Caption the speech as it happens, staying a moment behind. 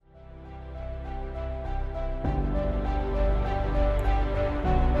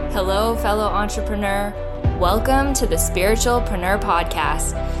Hello, fellow entrepreneur. Welcome to the Spiritualpreneur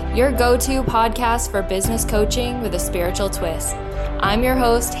Podcast, your go-to podcast for business coaching with a spiritual twist. I'm your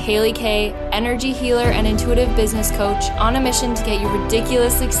host, Haley Kay, energy healer and intuitive business coach on a mission to get you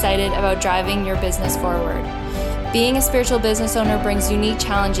ridiculously excited about driving your business forward. Being a spiritual business owner brings unique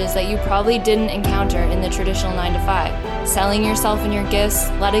challenges that you probably didn't encounter in the traditional 9-to-5. Selling yourself and your gifts,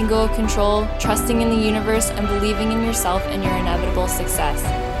 letting go of control, trusting in the universe, and believing in yourself and your inevitable success.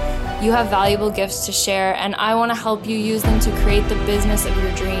 You have valuable gifts to share, and I want to help you use them to create the business of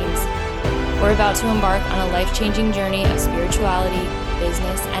your dreams. We're about to embark on a life-changing journey of spirituality,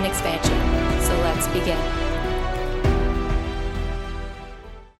 business, and expansion. So let's begin.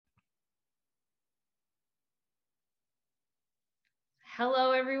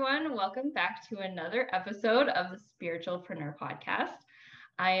 Hello, everyone. Welcome back to another episode of the Spiritualpreneur Podcast.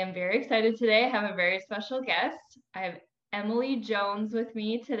 I am very excited today. I have a very special guest. I have Emilie Jones with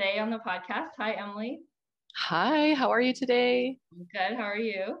me today on the podcast. Hi, Emilie. Hi, how are you today? I'm good. How are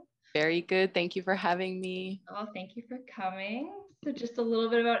you? Very good. Thank you for having me. Oh, thank you for coming. So just a little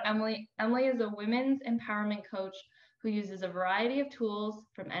bit about Emilie. Emilie is a women's empowerment coach who uses a variety of tools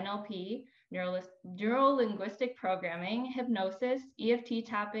from NLP, neuro-linguistic programming, hypnosis, EFT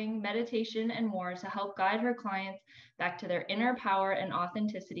tapping, meditation, and more to help guide her clients back to their inner power and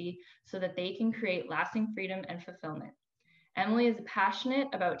authenticity so that they can create lasting freedom and fulfillment. Emilie is passionate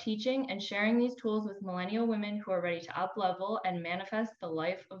about teaching and sharing these tools with millennial women who are ready to up-level and manifest the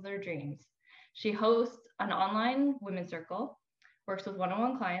life of their dreams. She hosts an online women's circle, works with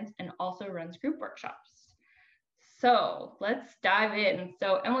one-on-one clients, and also runs group workshops. So let's dive in.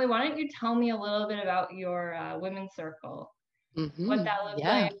 So Emilie, why don't you tell me a little bit about your women's circle? What that looks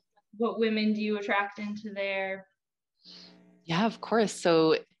like? What women do you attract into there? Yeah, of course.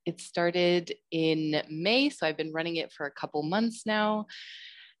 So it started in May. So I've been running it for a couple months now.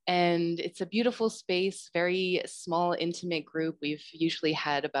 And it's a beautiful space, very small, intimate group. We've usually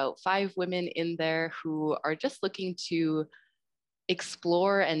had about 5 women in there who are just looking to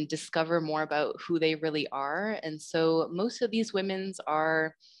explore and discover more about who they really are. And so most of these women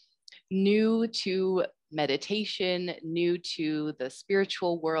are new to meditation, new to the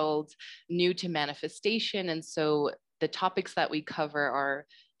spiritual world, new to manifestation. And so the topics that we cover are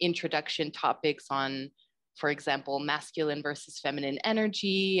introduction topics on, for example, masculine versus feminine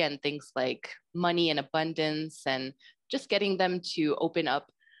energy and things like money and abundance, and just getting them to open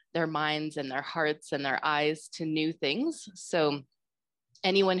up their minds and their hearts and their eyes to new things. So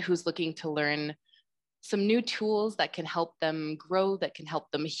anyone who's looking to learn some new tools that can help them grow, that can help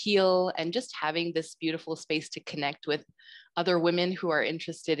them heal, and just having this beautiful space to connect with other women who are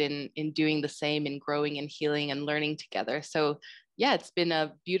interested in doing the same and growing and healing and learning together. So yeah, it's been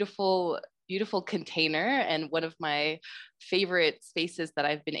a beautiful container and one of my favorite spaces that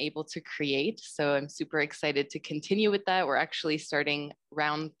I've been able to create. So I'm super excited to continue with that. We're actually starting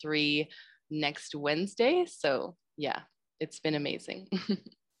round 3 next Wednesday. So yeah, it's been amazing.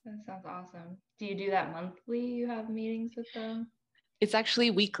 That sounds awesome. Do you do that monthly? You have meetings with them? It's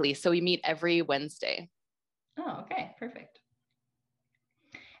actually weekly. So we meet every Wednesday. Oh, okay. Perfect.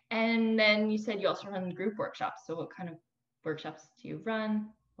 And then you said you also run group workshops. So what kind of workshops do you run?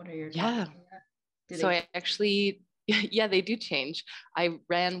 What are your topics? I actually, yeah, they do change. I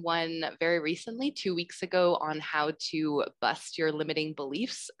ran one very recently, 2 weeks ago, on how to bust your limiting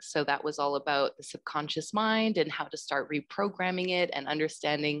beliefs. So that was all about the subconscious mind and how to start reprogramming it and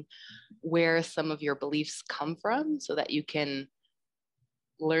understanding where some of your beliefs come from so that you can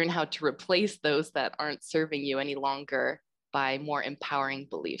learn how to replace those that aren't serving you any longer by more empowering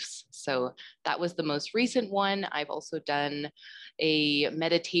beliefs. So that was the most recent one. I've also done a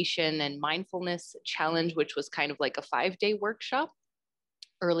meditation and mindfulness challenge, which was kind of like a 5-day workshop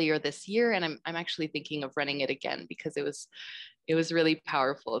earlier this year. And I'm actually thinking of running it again because it was really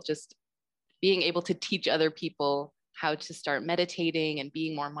powerful. Just being able to teach other people how to start meditating and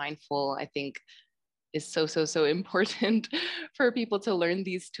being more mindful, I think is so important for people to learn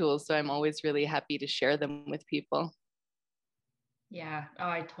these tools. So I'm always really happy to share them with people. Yeah, oh,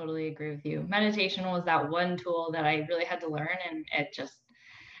 I totally agree with you. Meditation was that one tool that I really had to learn, and it just,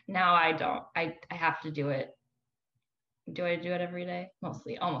 now I don't, I have to do it. Do I do it every day?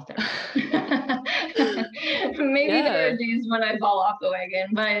 Mostly, almost every day. Maybe there are days when I fall off the wagon,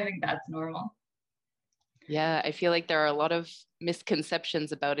 but I think that's normal. Yeah, I feel like there are a lot of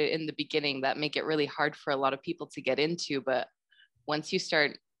misconceptions about it in the beginning that make it really hard for a lot of people to get into. But once you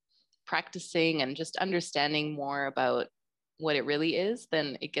start practicing and just understanding more about what it really is,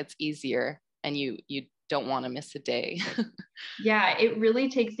 then it gets easier and you don't want to miss a day. Yeah, it really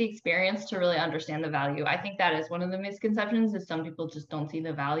takes the experience to really understand the value. I think that is one of the misconceptions, is some people just don't see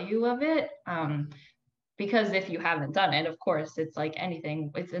the value of it. Because if you haven't done it, of course, it's like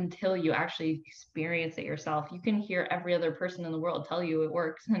anything. It's until you actually experience it yourself. You can hear every other person in the world tell you it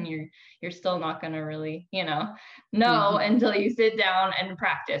works, and you're still not going to really, know until you sit down and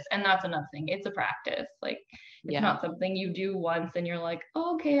practice. And that's another thing. It's a practice. Like, it's not something you do once and you're like,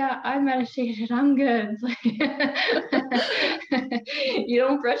 oh, okay, I meditated, I'm good. It's like you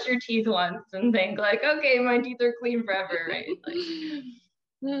don't brush your teeth once and think like, okay, my teeth are clean forever, right? Like,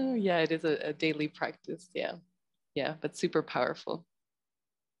 yeah, it is a daily practice. Yeah, but super powerful.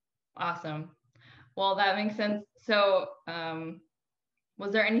 Awesome. Well, that makes sense. So,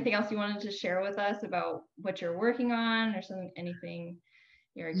 was there anything else you wanted to share with us about what you're working on, or anything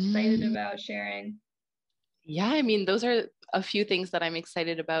you're excited about sharing? Yeah, I mean, those are a few things that I'm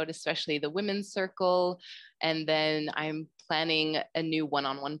excited about, especially the women's circle. And then I'm planning a new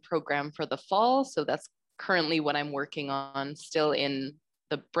one-on-one program for the fall. So that's currently what I'm working on, still in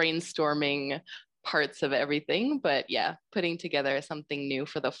the brainstorming parts of everything. But yeah, putting together something new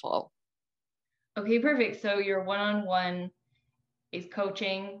for the fall. Okay, perfect. So your one-on-one is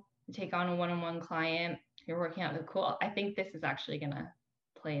coaching, you take on a one-on-one client, you're working out the cool. I think this is actually going to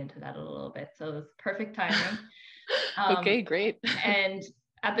play into that a little bit. So it's perfect timing. Okay, great. And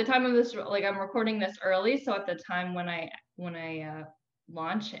at the time of this, like, I'm recording this early, so at the time when I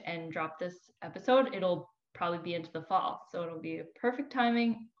launch and drop this episode, it'll probably be into the fall. So it'll be perfect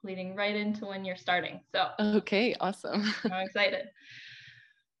timing leading right into when you're starting. So okay, awesome. I'm excited.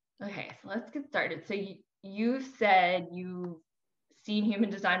 Okay, so let's get started. So you said you've seen human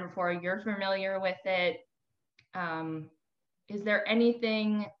design before, you're familiar with it. Is there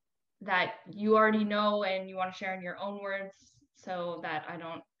anything that you already know and you want to share in your own words, so that I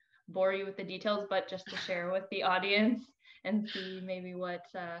don't bore you with the details, but just to share with the audience and see maybe what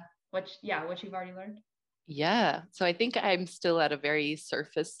you've already learned? Yeah, so I think I'm still at a very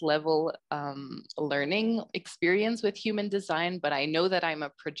surface level learning experience with human design, but I know that I'm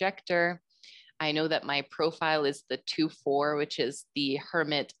a projector. I know that my profile is the 2-4, which is the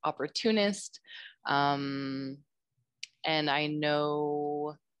hermit opportunist. And I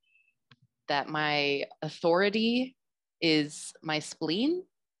know that my authority is my spleen,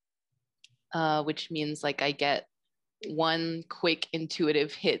 which means like I get one quick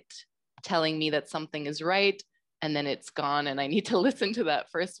intuitive hit telling me that something is right, and then it's gone and I need to listen to that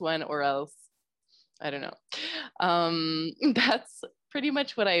first one, or else I don't know. That's pretty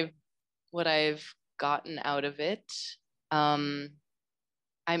much what I've gotten out of it. I'm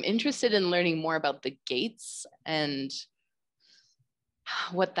interested in learning more about the gates and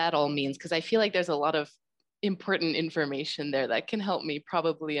what that all means, because I feel like there's a lot of important information there that can help me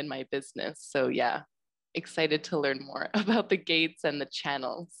probably in my business. So yeah, excited to learn more about the gates and the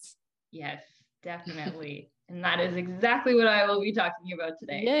channels. Yes, definitely. And that is exactly what I will be talking about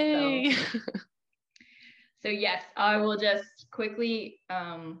today. Yay! So yes, I will just quickly,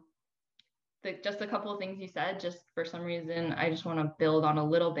 just a couple of things you said, just for some reason, I just want to build on a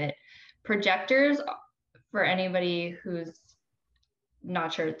little bit. Projectors, for anybody who's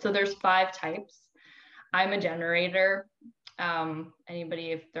not sure. So there's 5 types. I'm a generator.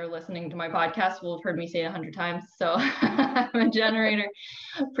 Anybody, if they're listening to my podcast, will have heard me say it 100 times. So I'm a generator.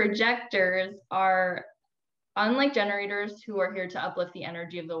 Projectors are, unlike generators who are here to uplift the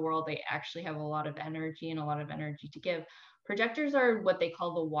energy of the world, they actually have a lot of energy and a lot of energy to give. Projectors are what they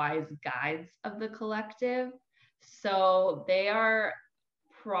call the wise guides of the collective. So they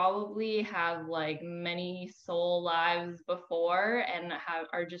probably have like many soul lives before, and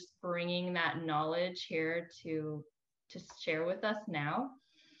are just bringing that knowledge here to share with us now.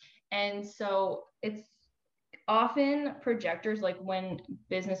 And so it's often projectors, like when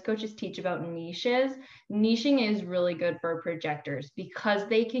business coaches teach about niches, niching is really good for projectors because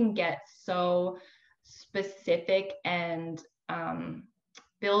they can get so specific and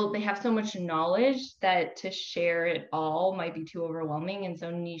they have so much knowledge that to share it all might be too overwhelming. And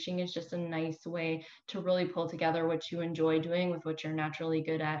so niching is just a nice way to really pull together what you enjoy doing with what you're naturally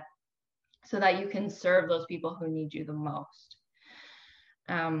good at, so that you can serve those people who need you the most.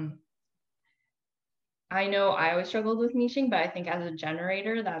 I know I always struggled with niching, but I think as a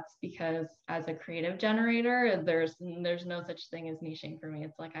generator, that's because as a creative generator, there's no such thing as niching for me.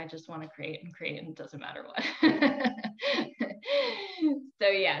 It's like I just want to create and create, and it doesn't matter what. So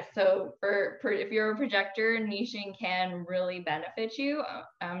yeah, so for if you're a projector, niching can really benefit you.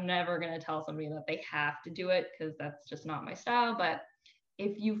 I'm never going to tell somebody that they have to do it, because that's just not my style. But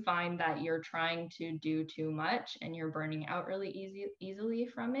if you find that you're trying to do too much and you're burning out really easily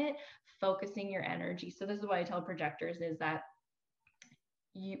from it, focusing your energy. So this is what I tell projectors is that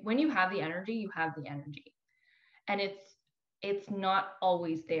when you have the energy, you have the energy. And it's not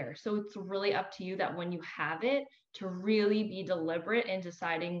always there. So it's really up to you that when you have it, to really be deliberate in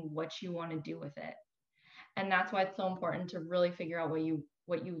deciding what you want to do with it. And that's why it's so important to really figure out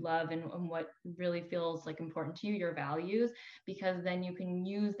what you love and what really feels like important to you, your values, because then you can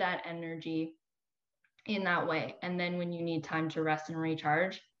use that energy in that way. And then when you need time to rest and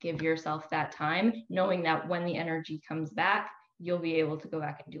recharge, give yourself that time, knowing that when the energy comes back, you'll be able to go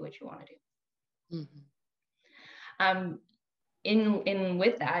back and do what you want to do. Mm-hmm. In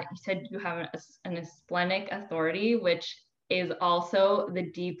with that, you said you have an splenic authority, which is also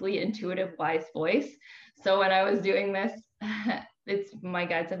the deeply intuitive wise voice. So when I was doing this, it's my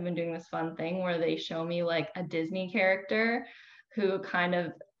guides have been doing this fun thing where they show me like a Disney character who kind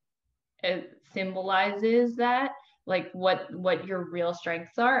of symbolizes that, like what your real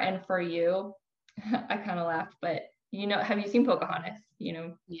strengths are. And for you, I kind of laughed, but have you seen Pocahontas?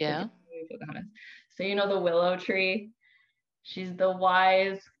 Yeah. Pocahontas. So the willow tree. She's the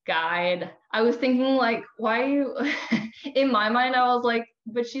wise guide. I was thinking like, why you in my mind, I was like,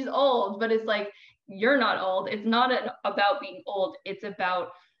 but she's old, but it's like, you're not old. It's not about being old. It's about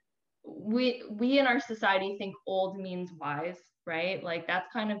we in our society think old means wise, right? Like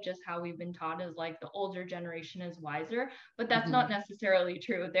that's kind of just how we've been taught, is like the older generation is wiser, but that's not necessarily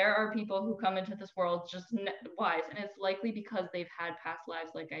true. There are people who come into this world just wise, and it's likely because they've had past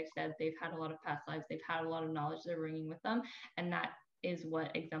lives. Like I said, they've had a lot of past lives, they've had a lot of knowledge they're bringing with them, and that is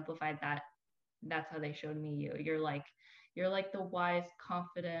what exemplified that. That's how they showed me you. You're like the wise,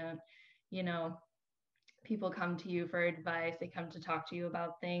 confident, people come to you for advice. They come to talk to you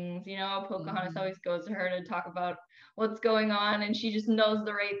about things. Pocahontas always goes to her to talk about what's going on, and she just knows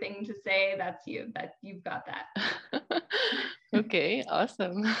the right thing to say. That's you. That you've got that. Okay,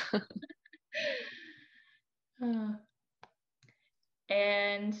 awesome.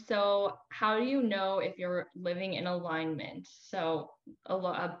 And so how do you know if you're living in alignment? So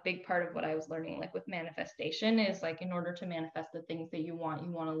a big part of what I was learning, like with manifestation, is like in order to manifest the things that you want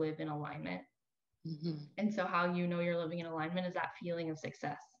to live in alignment. And so how you know you're living in alignment is that feeling of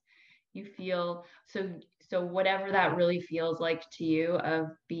success. You feel so whatever that really feels like to you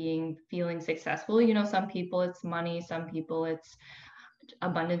of feeling successful. Some people it's money, some people it's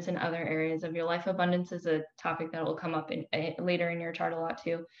abundance in other areas of your life. Abundance is a topic that will come up later in your chart a lot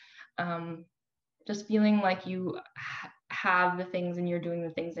too. Just feeling like you have the things and you're doing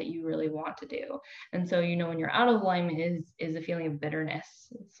the things that you really want to do. And so when you're out of alignment is a feeling of bitterness.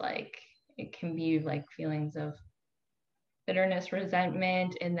 It's like it can be like feelings of bitterness,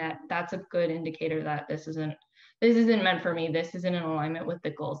 resentment, and that's a good indicator that this isn't meant for me. This isn't in alignment with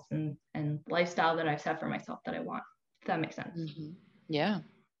the goals and lifestyle that I've set for myself that I want. If that makes sense. Yeah.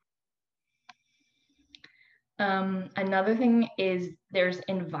 Another thing is there's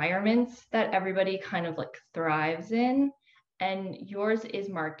environments that everybody kind of like thrives in, and yours is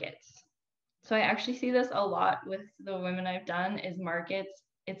markets. So I actually see this a lot with the women I've done is markets.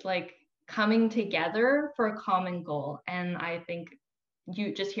 It's like coming together for a common goal. And I think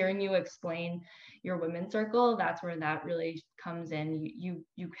just hearing you explain your women's circle, that's where that really comes in. You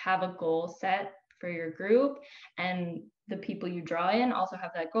have a goal set for your group, and the people you draw in also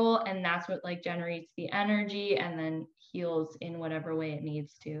have that goal, and that's what like generates the energy and then heals in whatever way it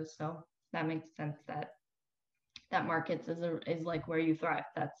needs to. So that makes sense that markets is like where you thrive.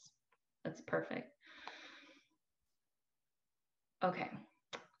 That's perfect. Okay,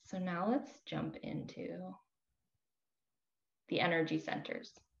 so now let's jump into the energy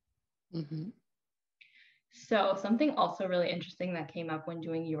centers. So something also really interesting that came up when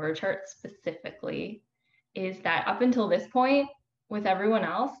doing your chart specifically is that up until this point, with everyone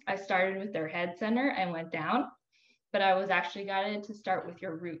else, I started with their head center and went down, but I was actually guided to start with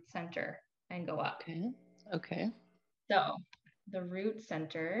your root center and go up. Okay. So the root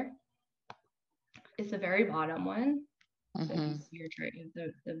center is the very bottom one. So if you see your chart,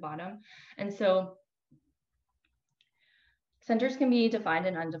 the bottom. And so centers can be defined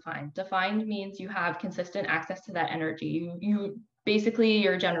and undefined. Defined means you have consistent access to that energy. You basically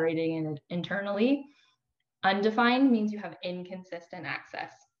you're generating it internally. Undefined means you have inconsistent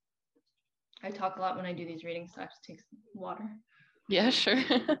access. I talk a lot when I do these readings, so I have to take some water. Yeah, sure.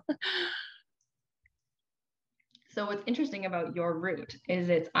 So what's interesting about your root is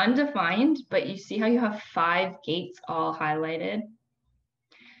it's undefined, but you see how you have 5 gates all highlighted?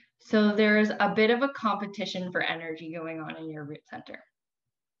 So there's a bit of a competition for energy going on in your root center.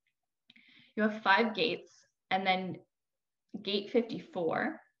 You have 5 gates, and then gate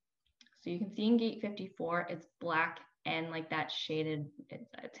 54. So you can see in gate 54, it's black and like that shaded,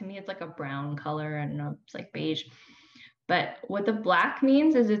 to me, it's like a brown color. I don't know, it's like beige. But what the black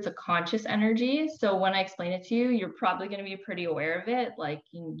means is it's a conscious energy. So when I explain it to you, you're probably going to be pretty aware of it. Like,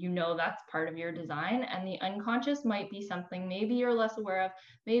 you know, that's part of your design. And the unconscious might be something maybe you're less aware of,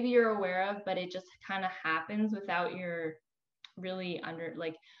 maybe you're aware of, but it just kind of happens without your really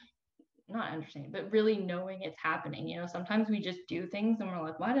not understanding, but really knowing it's happening. You know, sometimes we just do things and we're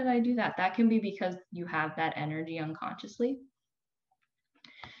like, why did I do that? That can be because you have that energy unconsciously.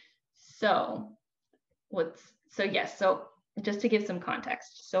 So yes, so just to give some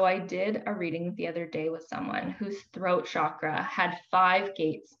context. So I did a reading the other day with someone whose throat chakra had 5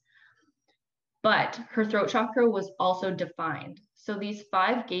 gates, but her throat chakra was also defined. So these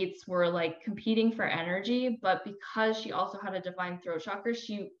 5 gates were like competing for energy, but because she also had a defined throat chakra,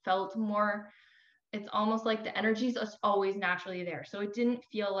 she felt more, it's almost like the energy is always naturally there. So it didn't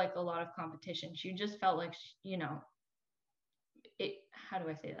feel like a lot of competition. She just felt like, you know, it, how do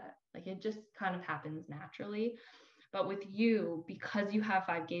I say that? Like it just kind of happens naturally. But with you, because you have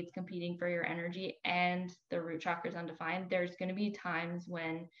 5 gates competing for your energy and the root chakra is undefined, there's going to be times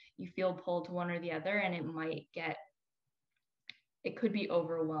when you feel pulled to one or the other, and it could be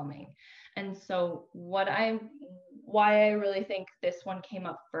overwhelming. And so why I really think this one came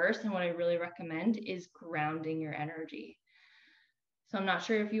up first and what I really recommend is grounding your energy. So I'm not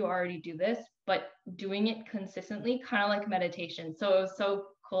sure if you already do this, but doing it consistently, kind of like meditation. So it was so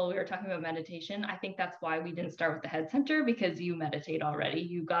cool. We were talking about meditation. I think that's why we didn't start with the head center, because you meditate already.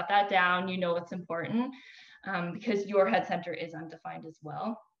 You got that down. You know what's important, because your head center is undefined as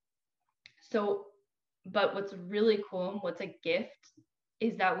well. So, but what's really cool, what's a gift,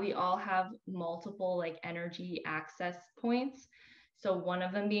 is that we all have multiple like energy access points. So one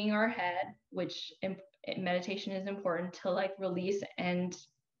of them being our head, which meditation is important to like release and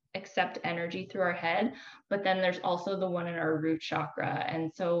accept energy through our head. But then there's also the one in our root chakra.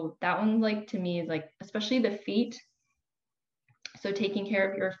 And so that one, like to me, is like, especially the feet. So taking care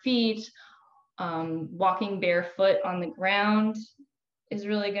of your feet, walking barefoot on the ground is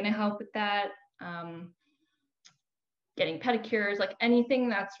really going to help with that. Getting pedicures, like anything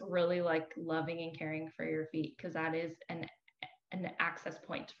that's really like loving and caring for your feet, because that is an access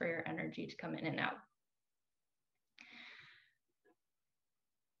point for your energy to come in and out.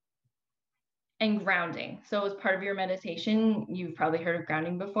 And grounding. So as part of your meditation, you've probably heard of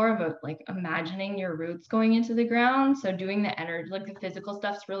grounding before, but like imagining your roots going into the ground. So doing the energy, like the physical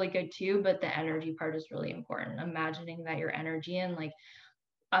stuff's really good too, but the energy part is really important. Imagining that your energy, and like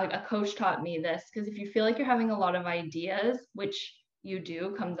a coach taught me this, because if you feel like you're having a lot of ideas, which you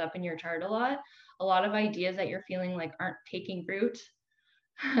do, comes up in your chart a lot of ideas that you're feeling like aren't taking root.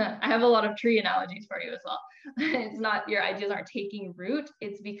 I have a lot of tree analogies for you as well. It's not your ideas aren't taking root.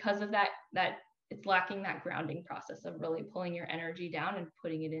 It's because of that it's lacking that grounding process of really pulling your energy down and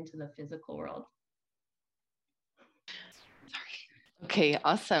putting it into the physical world. Okay,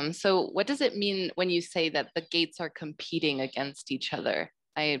 awesome. So what does it mean when you say that the gates are competing against each other?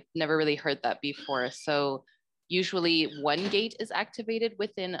 I've never really heard that before. So usually one gate is activated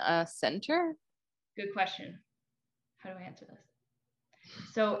within a center? Good question. How do I answer this?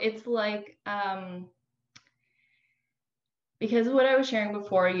 So it's like, because of what I was sharing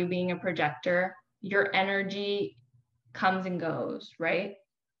before, you being a projector, your energy comes and goes, right?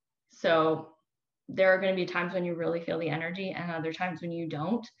 So there are going to be times when you really feel the energy and other times when you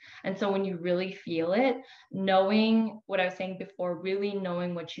don't. And so when you really feel it, knowing what I was saying before, really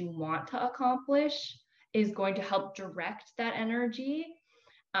knowing what you want to accomplish is going to help direct that energy.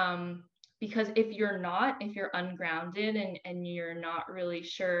 Because if you're ungrounded and you're not really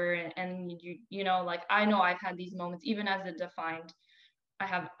sure, and you know, like I know I've had these moments, even as a defined,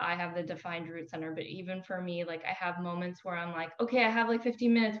 I have the defined root center, but even for me, like I have moments where I'm like, okay, I have like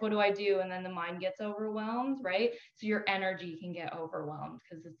 15 minutes, what do I do? And then the mind gets overwhelmed, right? So your energy can get overwhelmed,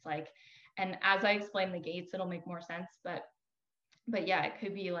 because it's like, and as I explain the gates, it'll make more sense. But yeah, it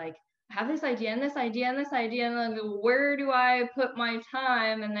could be like, I have this idea and this idea and this idea, and then where do I put my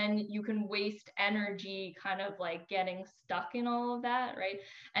time? And then you can waste energy kind of like getting stuck in all of that, right?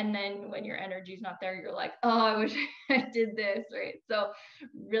 And then when your energy is not there, you're like, oh, I wish I did this, right? So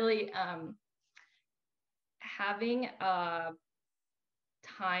really having a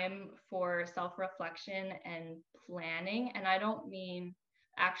time for self-reflection and planning, and I don't mean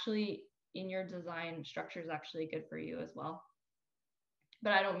actually in your design, structure is actually good for you as well,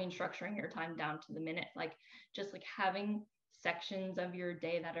 but I don't mean structuring your time down to the minute, like just like having sections of your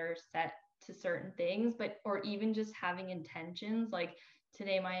day that are set to certain things, but or even just having intentions, like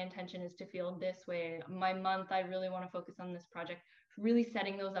today my intention is to feel this way. My month, I really want to focus on this project. Really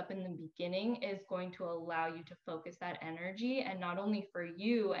setting those up in the beginning is going to allow you to focus that energy, and not only for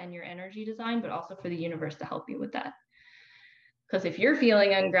you and your energy design, but also for the universe to help you with that. Because if you're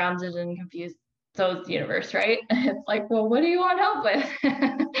feeling ungrounded and confused, so is the universe, right? It's like, well, what do you want help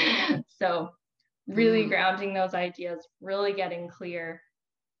with? So really grounding those ideas, really getting clear,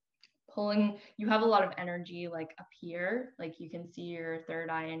 pulling, you have a lot of energy like up here, like you can see your third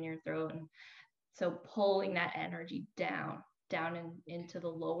eye in your throat. And so pulling that energy down into the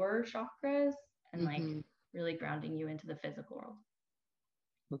lower chakras, and like really grounding you into the physical world.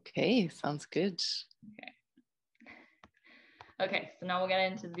 Okay, sounds good. Okay, so now we'll get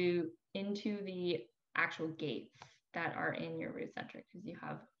into the actual gates that are in your root center, because you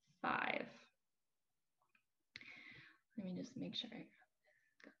have 5. Let me just make sure I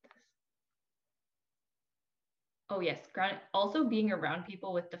got this. Oh yes, also being around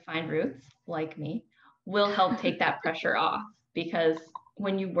people with defined roots like me will help take that pressure off, because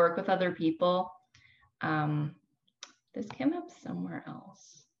when you work with other people, this came up somewhere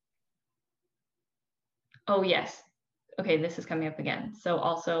else. Oh yes, okay, this is coming up again. So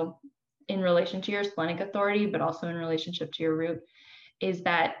also in relation to your splenic authority, but also in relationship to your root, is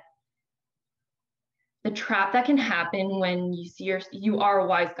that the trap that can happen when you see you are a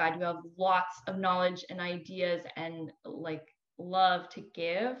wise guide, you have lots of knowledge and ideas and like love to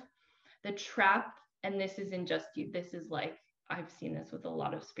give. The trap, and this isn't just you, this is like, I've seen this with a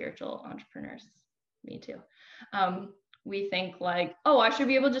lot of spiritual entrepreneurs, me too. We think like, oh, I should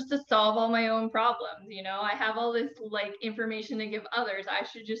be able just to solve all my own problems. You know, I have all this like information to give others. I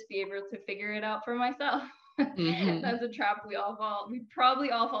should just be able to figure it out for myself. That's a trap we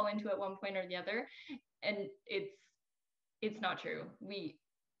probably all fall into at one point or the other. And it's not true.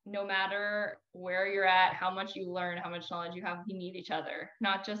 No matter where you're at, how much you learn, how much knowledge you have, we need each other,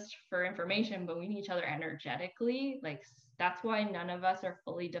 not just for information, but we need each other energetically. Like, that's why none of us are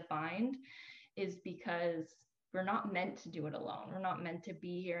fully defined, is because we're not meant to do it alone. We're not meant to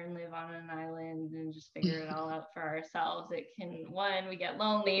be here and live on an island and just figure it all out for ourselves. It can, one, we get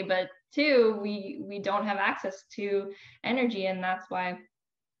lonely, but two, we don't have access to energy. And that's why,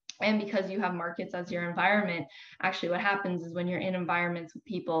 and because you have markets as your environment, actually what happens is when you're in environments with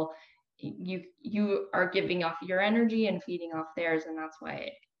people, you are giving off your energy and feeding off theirs. And that's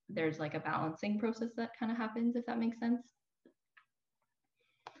why there's like a balancing process that kind of happens, if that makes sense.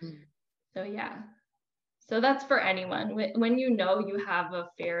 So yeah, so that's for anyone. When you know you have a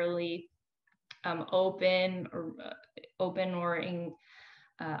fairly open or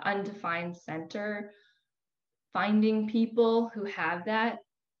undefined center, finding people who have that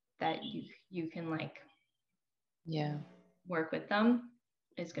you can like work with them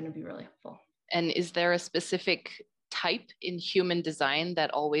is going to be really helpful. And is there a specific type in human design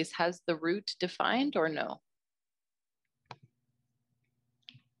that always has the root defined, or no?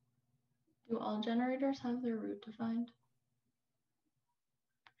 Do all generators have their root defined?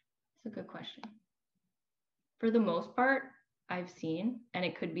 It's a good question. For the most part, I've seen, and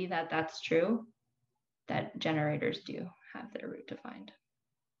it could be that that's true, that generators do have their root defined.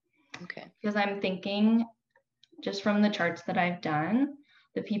 Okay. Because I'm thinking, just from the charts that I've done,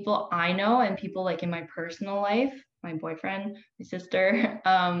 the people I know and people like in my personal life, my boyfriend, my sister,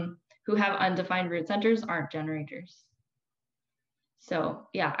 who have undefined root centers aren't generators. So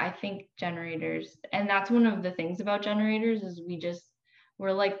yeah, I think generators, and that's one of the things about generators is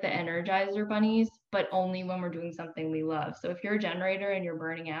we're like the Energizer bunnies, but only when we're doing something we love. So if you're a generator and you're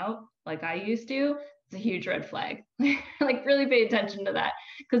burning out, like I used to, it's a huge red flag. Like really pay attention to that,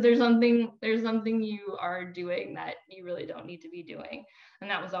 because there's something you are doing that you really don't need to be doing. And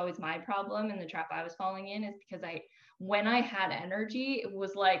that was always my problem, and the trap I was falling in is because when I had energy, it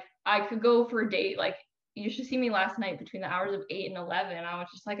was like I could go for a date. Like, you should see me last night between the hours of 8 and 11. I was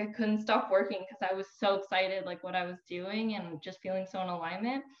just like, I couldn't stop working because I was so excited, like what I was doing and just feeling so in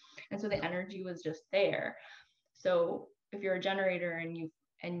alignment. And so the energy was just there. So if you're a generator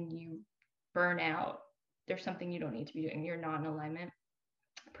and you burn out, there's something you don't need to be doing. You're not in alignment.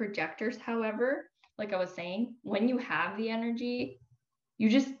 Projectors, however, like I was saying, when you have the energy, you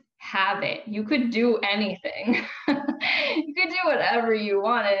just have it. You could do anything. You could do whatever you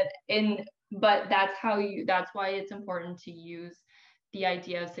wanted. But that's why it's important to use the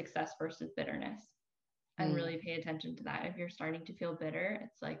idea of success versus bitterness and really pay attention to that. If you're starting to feel bitter,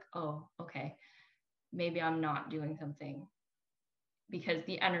 it's like, oh, okay, maybe I'm not doing something, because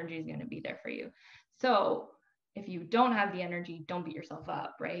the energy is going to be there for you. So if you don't have the energy, don't beat yourself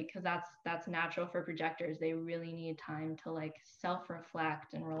up, right? Because that's natural for projectors. They really need time to like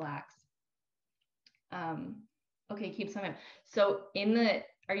self-reflect and relax. Okay, keep some in. So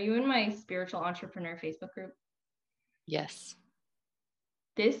are you in my spiritual entrepreneur Facebook group? Yes.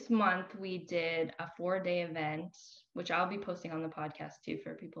 This month we did a 4-day event, which I'll be posting on the podcast too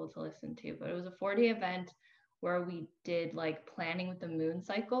for people to listen to. But it was a 4-day event where we did like planning with the moon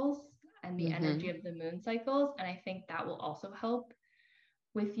cycles and the energy of the moon cycles. And I think that will also help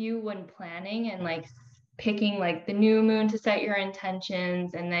with you when planning and like picking like the new moon to set your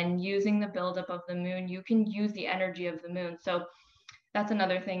intentions, and then using the buildup of the moon. You can use the energy of the moon. So that's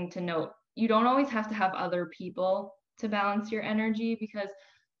another thing to note. You don't always have to have other people to balance your energy, because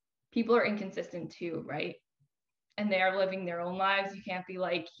people are inconsistent too, right? And they are living their own lives. You can't be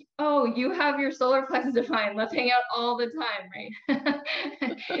like, oh, you have your solar plexus defined, let's hang out all the time, right?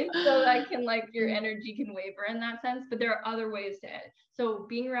 So that can like your energy can waver in that sense. But there are other ways to it. So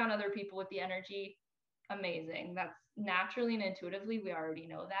being around other people with the energy, amazing. That's naturally and intuitively, we already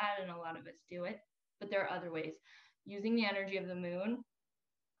know that, and a lot of us do it. But there are other ways. Using the energy of the moon,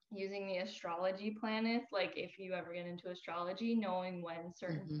 using the astrology planets, like if you ever get into astrology, knowing when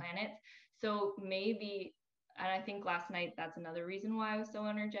certain planets. So maybe, and I think last night, that's another reason why I was so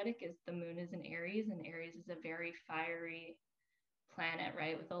energetic, is the moon is in Aries, and Aries is a very fiery planet,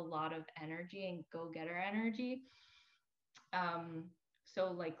 right? With a lot of energy and go-getter energy.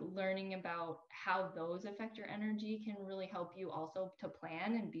 So like learning about how those affect your energy can really help you also to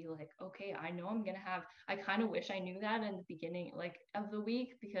plan and be like, okay, I know I'm going to have, I kind of wish I knew that in the beginning, like of the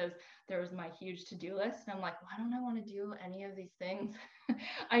week, because there was my huge to-do list. And I'm like, why don't I want to do any of these things?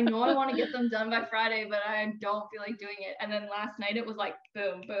 I know I want to get them done by Friday, but I don't feel like doing it. And then last night it was like,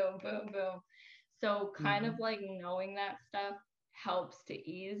 boom, boom, boom, boom. So kind of like knowing that stuff helps to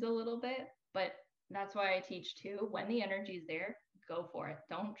ease a little bit, but that's why I teach too. When the energy is there, go for it.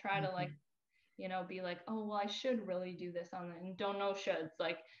 Don't try to like, be like, oh, well, I should really do this on it. And don't know shoulds.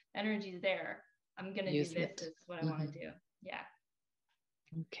 Like, energy's there. I'm going to do this. This is what I want to do. Yeah.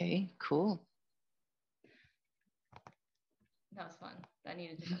 Okay, cool. That was fun. That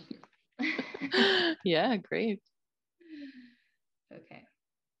needed to come through. Yeah, great. Okay.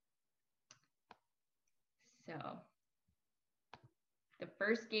 So the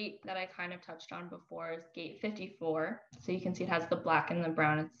first gate that I kind of touched on before is gate 54. So you can see it has the black and the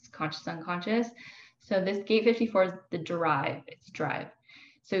brown. It's conscious, unconscious. So this gate 54 is the drive. It's drive.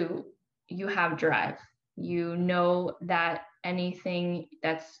 So you have drive. You know that anything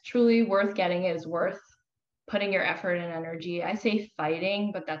that's truly worth getting is worth putting your effort and energy. I say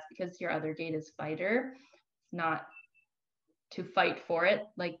fighting, but that's because your other gate is fighter. It's not to fight for it,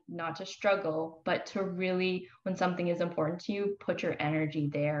 like not to struggle, but to really, when something is important to you, put your energy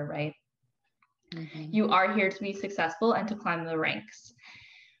there, right? You are here to be successful and to climb the ranks.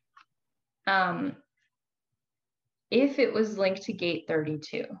 If it was linked to gate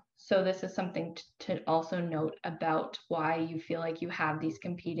 32, so this is something to also note about why you feel like you have these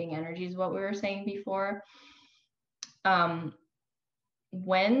competing energies, what we were saying before.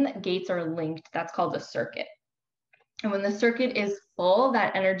 When gates are linked, that's called a circuit. And when the circuit is full,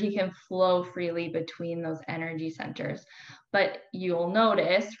 that energy can flow freely between those energy centers. But you'll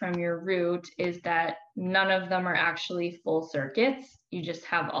notice from your root is that none of them are actually full circuits. You just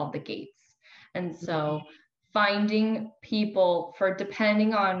have all the gates. And so finding people for,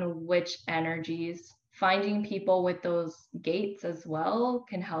 depending on which energies, finding people with those gates as well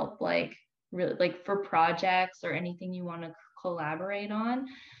can help, like really, like for projects or anything you want to collaborate on.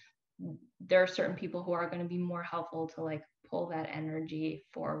 There are certain people who are going to be more helpful to like pull that energy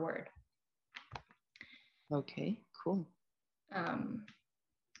forward. Okay, cool.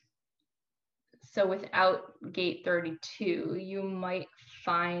 So without gate 32, you might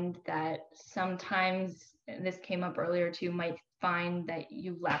find that sometimes, and this came up earlier too, might find that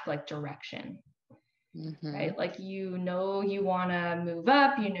you lack like direction. Right? Like, you want to move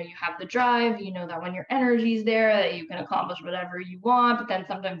up, you have the drive, that when your energy is there, that you can accomplish whatever you want. But then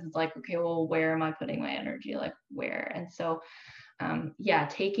sometimes it's like, okay, well, where am I putting my energy? Like, where? And so,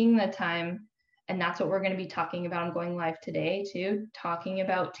 taking the time, and that's what we're going to be talking about. I'm going live today too, talking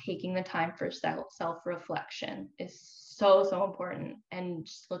about taking the time for self-reflection is so, so important. And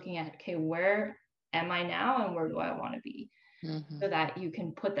just looking at, okay, where am I now and where do I want to be? So that you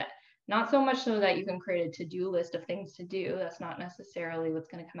can put that, not so much so that you can create a to-do list of things to do. That's not necessarily what's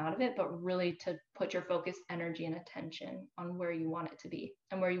going to come out of it, but really to put your focus, energy, and attention on where you want it to be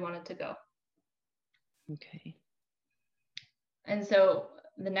and where you want it to go. Okay. And so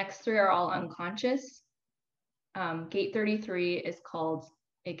the next three are all unconscious. Gate 33 is called,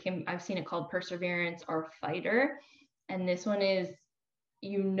 I've seen it called perseverance or fighter. And this one is,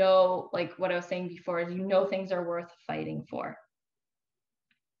 like what I was saying before, is things are worth fighting for.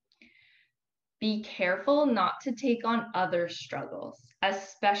 be careful not to take on other struggles,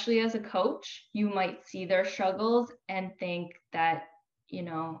 especially as a coach. You might see their struggles and think that, you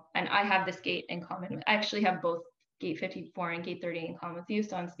know, and I have this gate in common. I actually have both gate 54 and gate 30 in common with you.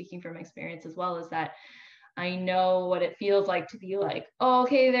 So I'm speaking from experience as well, as that I know what it feels like to be like, oh,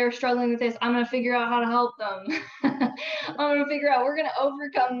 okay, they're struggling with this. I'm going to figure out how to help them. I'm going to figure out, we're going to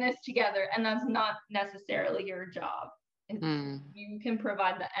overcome this together. And that's not necessarily your job. You can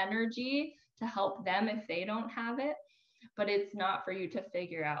provide the energy to help them if they don't have it, but it's not for you to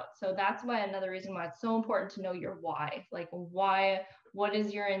figure out. So that's why another reason why it's so important to know your why. Like, why, what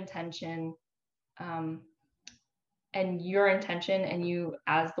is your intention? And your intention, and you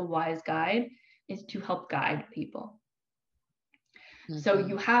as the wise guide, is to help guide people. So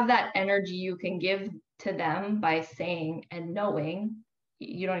you have that energy you can give to them by saying and knowing.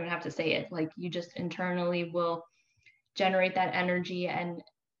 You don't even have to say it. Like, you just internally will generate that energy and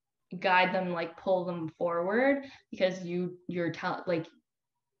guide them, like pull them forward, because like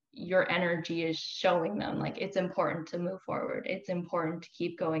your energy is showing them like it's important to move forward. It's important to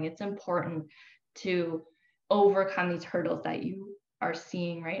keep going. It's important to overcome these hurdles that you are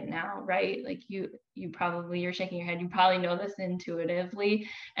seeing right now, right? Like you're shaking your head. You probably know this intuitively.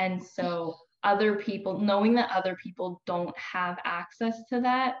 And so other people, knowing that other people don't have access to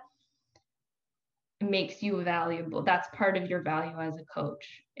that, makes you valuable. That's part of your value as a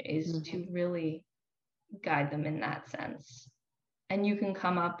coach, is to really guide them in that sense. And you can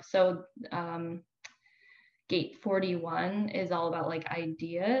come up, so gate 41 is all about like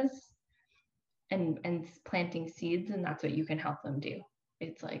ideas and planting seeds, and that's what you can help them do.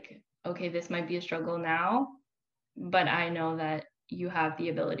 It's like, okay, this might be a struggle now, but I know that you have the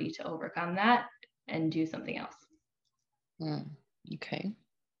ability to overcome that and do something else. Okay.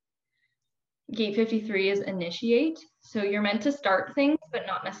 Gate 53 is initiate. So you're meant to start things, but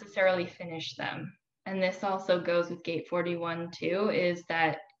not necessarily finish them. And this also goes with gate 41 too, is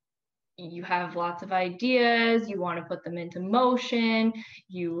that you have lots of ideas, you want to put them into motion,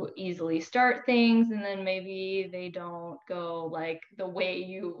 you easily start things, and then maybe they don't go like the way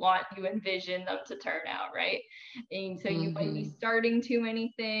you envision them to turn out, right? And so you might be starting too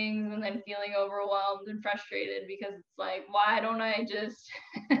many things and then feeling overwhelmed and frustrated because it's like, why don't I just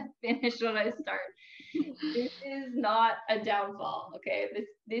finish what I start? This is not a downfall, okay?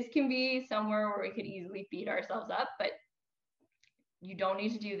 This can be somewhere where we could easily beat ourselves up, but you don't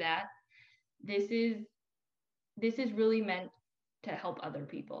need to do that. This is really meant to help other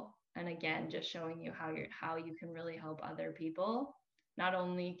people. And again, just showing you how you can really help other people. Not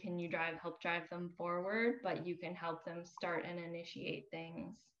only can you help drive them forward, but you can help them start and initiate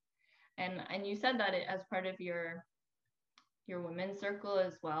things. And you said that as part of your women's circle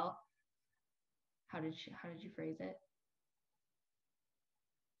as well. How did you phrase it?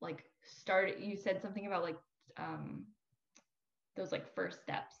 Like you said something about like those like first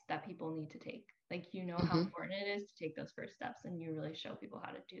steps that people need to take. Like, you know how important it is to take those first steps, and you really show people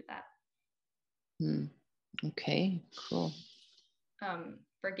how to do that. Okay, cool.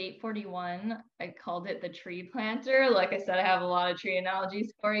 For gate 41, I called it the tree planter. Like I said, I have a lot of tree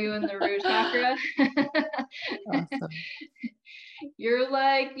analogies for you in the root chakra. Awesome. You're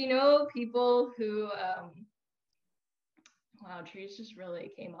like, you know, people who, wow, trees just really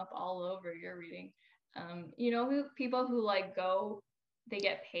came up all over your reading. You know, people who like they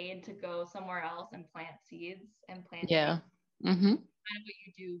get paid to go somewhere else and plant seeds and plant. Yeah. Kind of what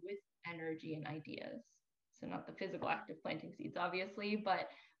you do with energy and ideas. So not the physical act of planting seeds, obviously, but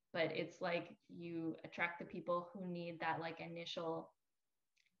it's like you attract the people who need that like initial,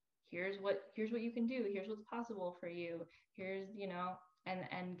 here's what you can do, here's what's possible for you, here's, you know,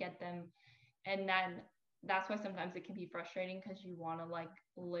 and get them. And then that's why sometimes it can be frustrating, because you want to like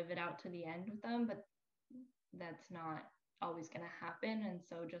live it out to the end with them, but that's not always going to happen. And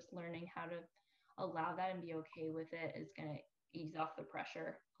so just learning how to allow that and be okay with it is going to ease off the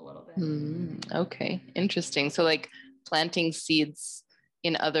pressure a little bit. Okay, interesting. So like planting seeds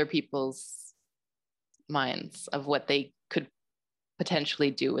in other people's minds of what they could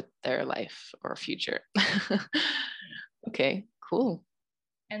potentially do with their life or future. Okay, cool.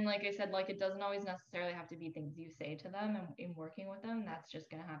 And like I said, like it doesn't always necessarily have to be things you say to them, and in working with them, that's just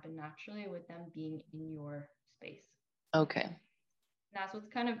going to happen naturally with them being in your space. Okay. That's what's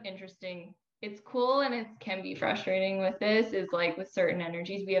kind of interesting. It's cool, and it can be frustrating with this, is like with certain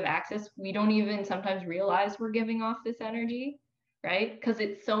energies we have access, we don't even sometimes realize we're giving off this energy, right? Because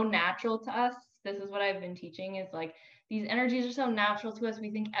it's so natural to us. This is what I've been teaching, is like these energies are so natural to us. We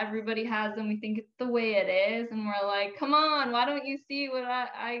think everybody has them. We think it's the way it is. And we're like, come on, why don't you see what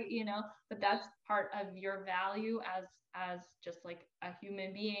I you know, but that's part of your value as just like a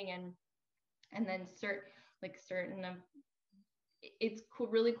human being. And then certain of it's cool,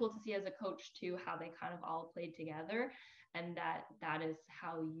 really cool to see as a coach too, how they kind of all played together, and that is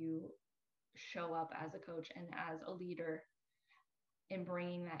how you show up as a coach and as a leader in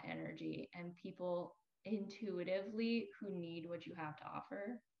bringing that energy, and people intuitively who need what you have to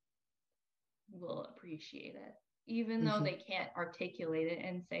offer will appreciate it, even though they can't articulate it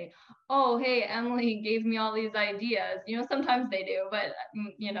and say, oh, hey, Emilie gave me all these ideas. Sometimes they do, but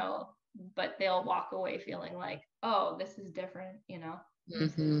but they'll walk away feeling like, oh, this is different,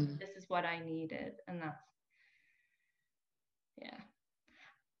 this is what I needed. And that's, yeah.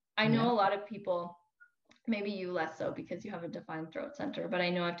 I know a lot of people, maybe you less so because you have a defined throat center, but I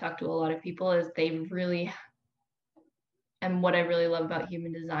know I've talked to a lot of people is they really, and what I really love about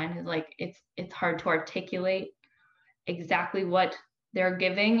human design is like, it's hard to articulate exactly what they're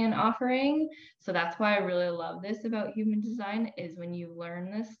giving and offering. So that's why I really love this about human design, is when you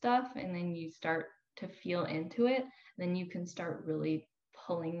learn this stuff and then you start to feel into it, then you can start really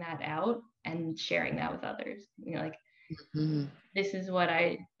pulling that out and sharing that with others. Like, this is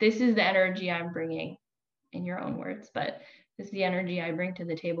the energy I'm bringing, in your own words, but this is the energy I bring to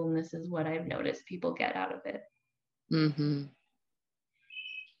the table, and this is what I've noticed people get out of it.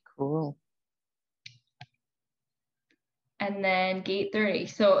 Cool. And then gate 30.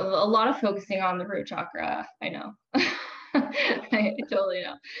 So a lot of focusing on the root chakra. I know. I totally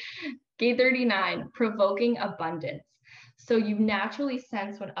know. Gate 39, provoking abundance. So you naturally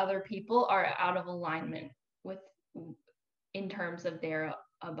sense when other people are out of alignment in terms of their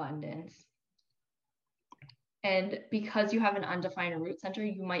abundance. And because you have an undefined root center,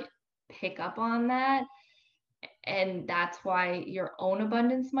 you might pick up on that. And that's why your own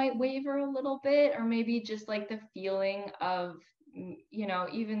abundance might waver a little bit, or maybe just like the feeling of,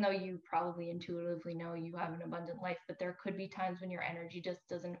 even though you probably intuitively know you have an abundant life, but there could be times when your energy just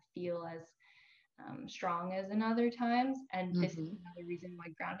doesn't feel as strong as in other times. And this is another reason why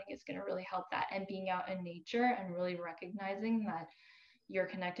grounding is going to really help that, and being out in nature and really recognizing that you're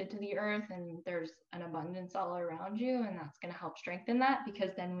connected to the earth and there's an abundance all around you, and that's going to help strengthen that. Because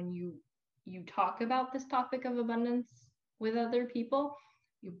then when you talk about this topic of abundance with other people,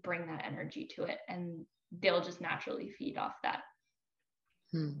 you bring that energy to it, and they'll just naturally feed off that.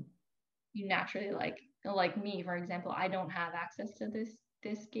 You naturally, like me, for example, I don't have access to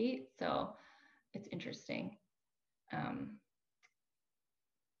this gate, so it's interesting.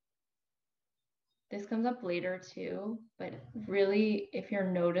 This comes up later too, but really, if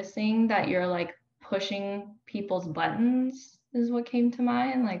you're noticing that you're like pushing people's buttons, is what came to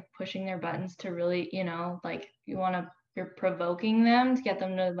mind, like pushing their buttons to really, like you're provoking them to get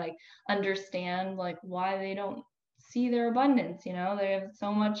them to like understand like why they don't see their abundance. They have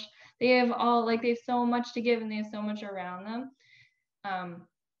so much, they have so much to give, and they have so much around them.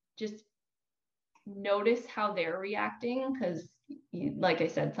 Just notice how they're reacting, because like I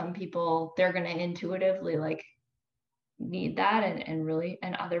said, some people, they're going to intuitively like need that, and really,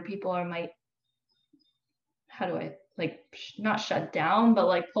 and other people might, how do I like not shut down, but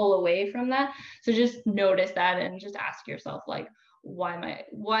like pull away from that. So just notice that and just ask yourself, like, why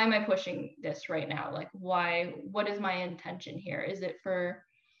am I pushing this right now? Like, what is my intention here? Is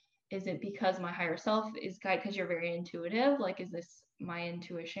it because my higher self is guide, because you're very intuitive? Like, is this my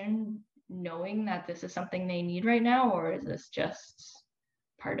intuition knowing that this is something they need right now, or is this just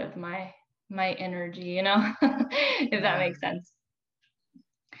part of my energy, if that makes sense.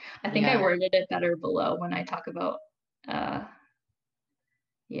 I think I worded it better below when I talk about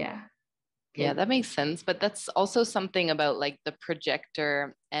Yeah, that makes sense. But that's also something about like the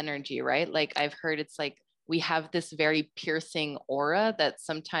projector energy, right? Like I've heard it's like we have this very piercing aura that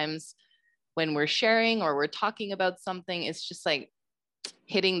sometimes when we're sharing or we're talking about something, it's just like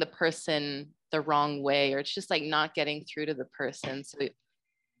hitting the person the wrong way, or it's just like not getting through to the person. So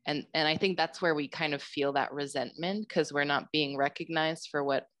and I think that's where we kind of feel that resentment, because we're not being recognized for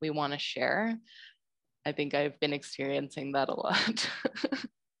what we want to share. I think I've been experiencing that a lot.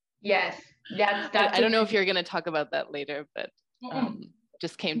 Yes, that's I don't know if you're going to talk about that later, but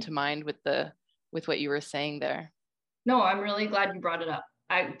just came to mind with what you were saying there. No, I'm really glad you brought it up.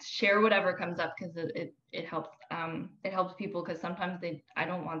 I share whatever comes up, because it helps. It helps people, because sometimes I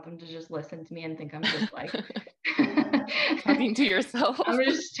don't want them to just listen to me and think I'm just like talking to yourself. I'm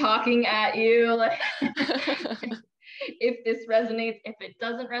just talking at you. Like, if this resonates, if it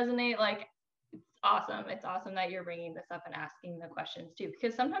doesn't resonate, like, it's awesome. It's awesome that you're bringing this up and asking the questions too,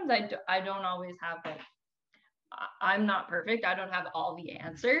 because sometimes I don't always have like, I'm not perfect. I don't have all the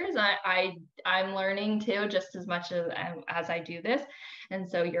answers. I'm learning too, just as much as I do this. And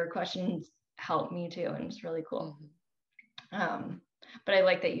so your questions help me too. And it's really cool. But I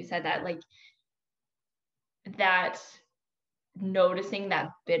like that you said that, like, that noticing that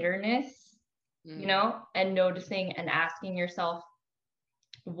bitterness, you know, and noticing and asking yourself,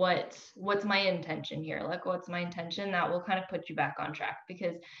 what's my intention here? Like, what's my intention? That will kind of put you back on track,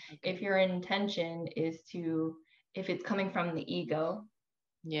 because if your intention is to, if it's coming from the ego,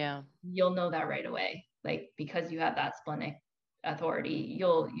 you'll know that right away. Like, because you have that splenic authority,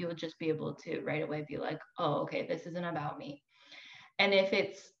 you'll just be able to right away be like, oh, okay, this isn't about me. And if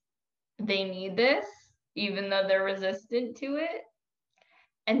it's, they need this, even though they're resistant to it.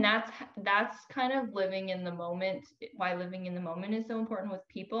 And that's kind of living in the moment, why living in the moment is so important with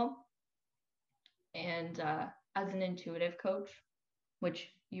people. And as an intuitive coach, which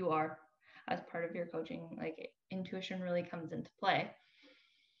you are, as part of your coaching, like, intuition really comes into play.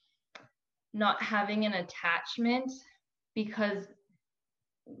 Not having an attachment, because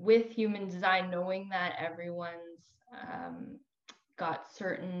with human design, knowing that everyone's got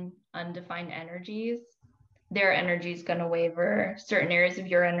certain undefined energies, their energy is going to waver. Certain areas of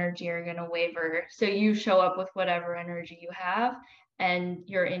your energy are going to waver. So you show up with whatever energy you have, and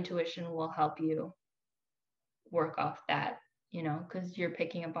your intuition will help you work off that, you know, because you're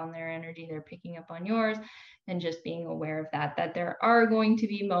picking up on their energy, they're picking up on yours, and just being aware of that there are going to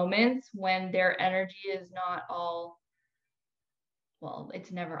be moments when their energy is not all, well,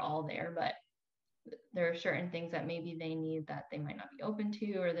 it's never all there, but there are certain things that maybe they need that they might not be open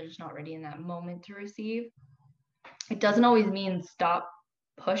to, or they're just not ready in that moment to receive. It doesn't always mean stop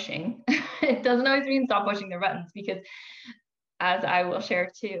pushing. It doesn't always mean stop pushing their buttons, because as I will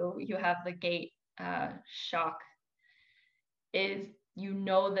share too, you have the gate shock, is, you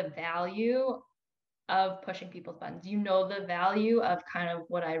know, the value of pushing people's buttons. You know the value of kind of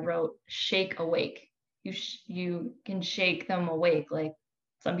what I wrote, shake awake. You can shake them awake. Like,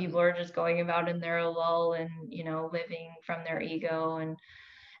 some people are just going about in their lull and, you know, living from their ego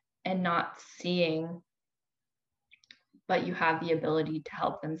and not seeing, but you have the ability to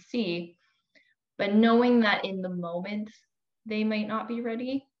help them see. But knowing that in the moment they might not be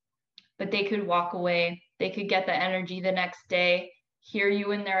ready, but they could walk away, they could get the energy the next day, hear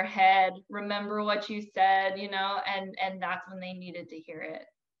you in their head, remember what you said, you know, and that's when they needed to hear it.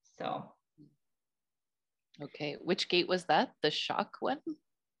 So okay, which gate was that, the shock one?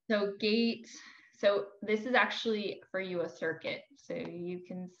 So this is actually for you a circuit, so you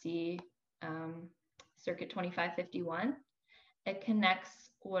can see circuit 2551. It connects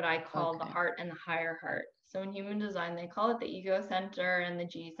what I call the heart and the higher heart. So in human design, they call it the ego center and the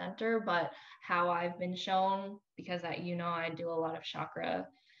G center, but how I've been shown, because I do a lot of chakra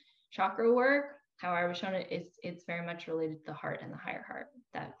work, how I was shown it is, it's very much related to the heart and the higher heart,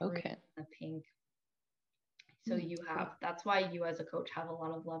 that green, the pink. So that's why you as a coach have a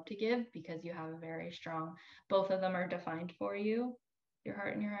lot of love to give, because you have a very strong, both of them are defined for you, your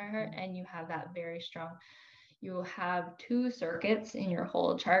heart and your higher heart, and you have that very strong. You will have 2 circuits in your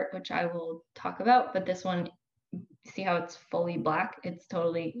whole chart, which I will talk about, but this one, see how it's fully black? It's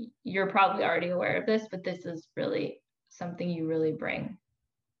totally, you're probably already aware of this, but this is really something you really bring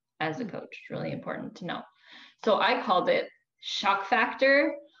as a coach. It's really important to know. So I called it shock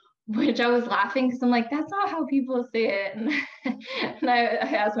factor, which I was laughing because I'm like, that's not how people say it. And I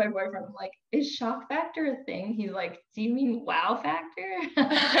asked my boyfriend, I'm like, is shock factor a thing? He's like, do you mean wow factor?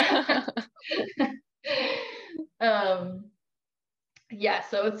 Yeah,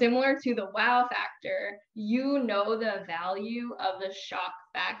 so it's similar to the wow factor. You know the value of the shock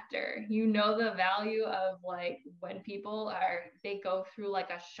factor. You know the value of, like, when people they go through like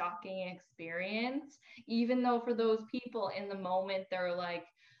a shocking experience, even though for those people in the moment, they're like,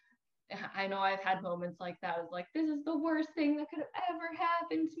 I know I've had moments like that. It's like, this is the worst thing that could have ever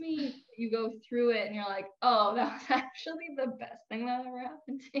happened to me. You go through it and you're like, oh, that was actually the best thing that ever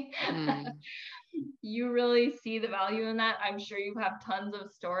happened to me. You really see the value in that. I'm sure you have tons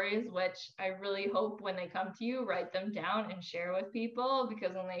of stories, which I really hope when they come to you, write them down and share with people,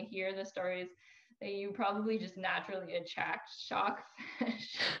 because when they hear the stories, that you probably just naturally attract shock. Do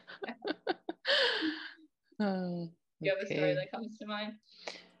you have a story that comes to mind?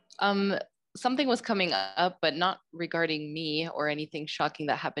 Something was coming up, but not regarding me or anything shocking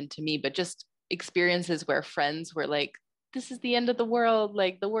that happened to me, but just experiences where friends were like, this is the end of the world,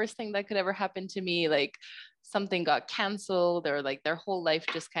 like the worst thing that could ever happen to me, like something got canceled, or like their whole life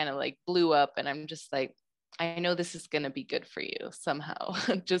just kind of like blew up. And I'm just like, I know this is going to be good for you somehow.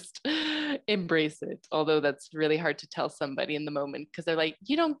 Just embrace it. Although that's really hard to tell somebody in the moment, because they're like,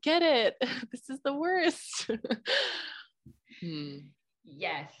 you don't get it. This is the worst.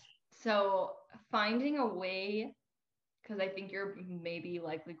 Yes. So finding a way, because I think you're maybe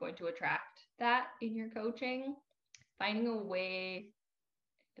likely going to attract that in your coaching, finding a way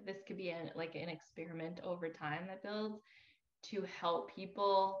this could be like an experiment over time that builds to help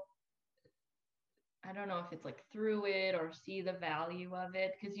people. I don't know if it's like through it or see the value of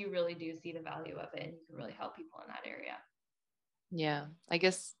it, because you really do see the value of it and you can really help people in that area. Yeah, I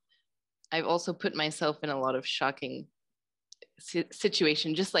guess I've also put myself in a lot of shocking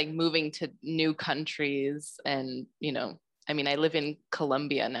situation, just like moving to new countries. And, you know, I mean, I live in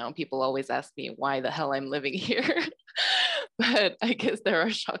Colombia now. People always ask me why the hell I'm living here. But I guess there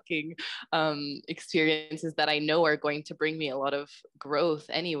are shocking experiences that I know are going to bring me a lot of growth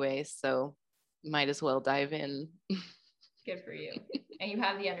anyway. So might as well dive in. Good for you. And you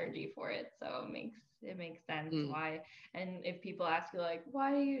have the energy for it. So it makes sense why. And if people ask you like,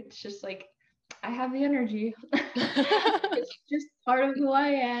 why do you, it's just like, I have the energy. It's just part of who I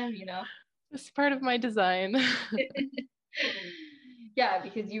am, you know. It's part of my design. Yeah,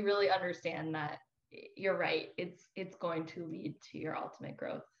 because you really understand that you're right. It's going to lead to your ultimate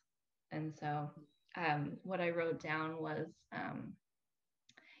growth. And so what I wrote down was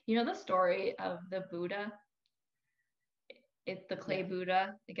you know the story of the Buddha? It's the clay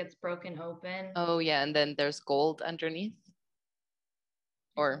Buddha. It gets broken open. Oh yeah, and then there's gold underneath.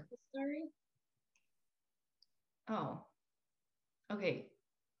 Or the story? Oh, okay.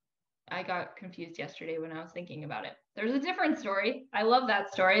 I got confused yesterday when I was thinking about it. There's a different story. I love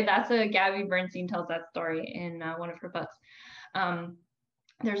that story. That's a Gabby Bernstein tells that story in one of her books.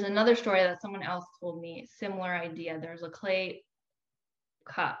 There's another story that someone else told me, similar idea. There's a clay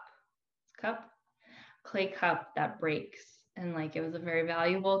clay cup that breaks. And like it was a very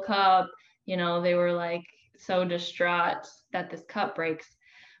valuable cup. You know, they were like so distraught that this cup breaks.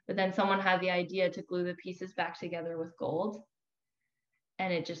 But then someone had the idea to glue the pieces back together with gold.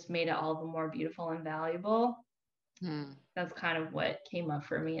 And it just made it all the more beautiful and valuable. That's kind of what came up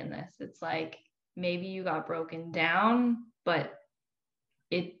for me in this. It's like maybe you got broken down, but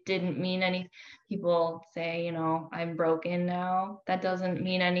it didn't mean any. People say, you know, I'm broken now. That doesn't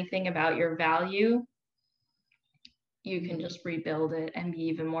mean anything about your value. You can just rebuild it and be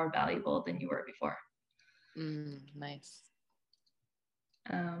even more valuable than you were before. Nice.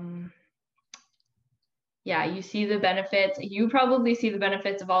 Yeah, you see the benefits. You probably see the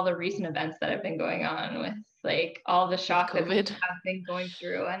benefits of all the recent events that have been going on with like all the shock that people have been going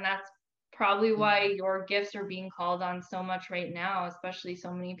through. And that's probably why your gifts are being called on so much right now, especially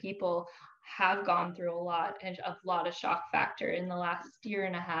so many people have gone through a lot of shock factor in the last year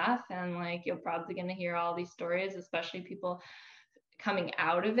and a half. And like you're probably going to hear all these stories, especially people coming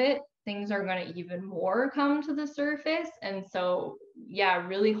out of it. Things are going to even more come to the surface. And so, yeah,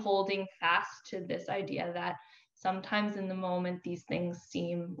 really holding fast to this idea that sometimes in the moment, these things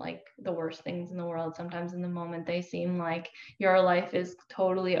seem like the worst things in the world. Sometimes in the moment, they seem like your life is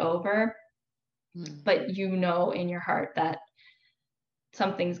totally over. But you know in your heart that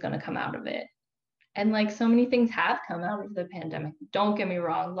something's going to come out of it. And like so many things have come out of the pandemic. Don't get me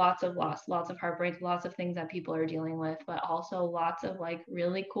wrong, lots of loss, lots of heartbreak, lots of things that people are dealing with, but also lots of like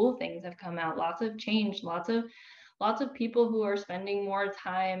really cool things have come out, lots of change, lots of people who are spending more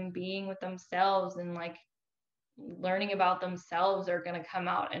time being with themselves and like learning about themselves are going to come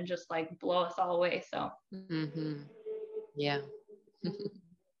out and just like blow us all away. So yeah.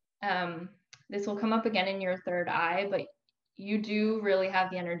 This will come up again in your third eye, but you do really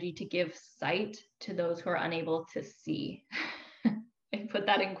have the energy to give sight to those who are unable to see. I put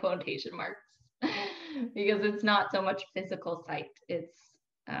that in quotation marks because it's not so much physical sight. It's,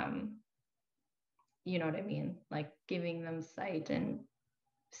 you know what I mean? Like giving them sight and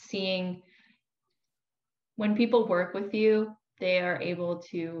seeing. When people work with you, they are able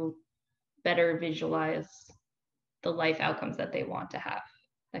to better visualize the life outcomes that they want to have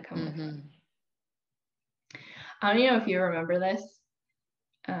that come with them. I don't know if you remember this,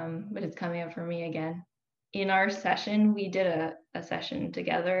 but it's coming up for me again. In our session, we did a session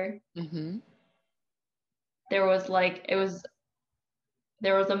together. There was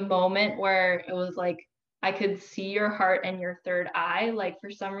a moment where it was like I could see your heart and your third eye, like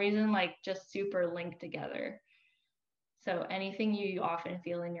for some reason, like just super linked together. So anything you often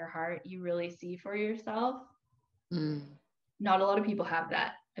feel in your heart, you really see for yourself. Not a lot of people have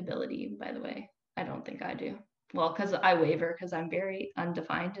that ability, by the way. I don't think I do. Well, because I waver because I'm very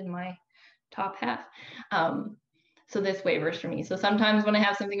undefined in my top half. So this wavers for me. So sometimes when I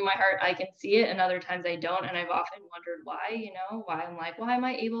have something in my heart, I can see it, and other times I don't. And I've often wondered why, you know, why I'm like, why am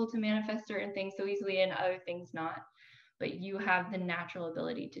I able to manifest certain things so easily and other things not? But you have the natural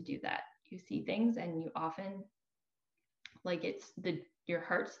ability to do that. You see things and you often, like it's your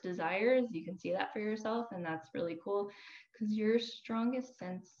heart's desires. You can see that for yourself, and that's really cool because your strongest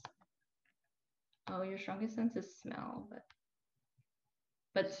sense is smell, but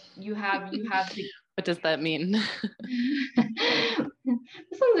but you have the What does that mean? this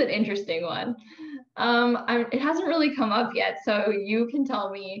one's an interesting one. It hasn't really come up yet, so you can tell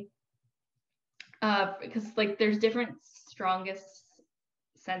me, because like there's different strongest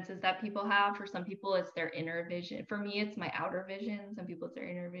senses that people have. For some people, it's their inner vision. For me, it's my outer vision. Some people, it's their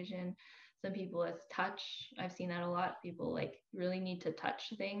inner vision. Some people, it's touch. I've seen that a lot. People like really need to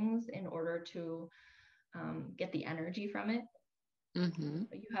touch things in order to get the energy from it. Mm-hmm.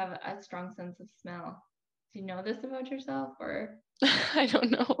 But you have a strong sense of smell. Do you know this about yourself, or? I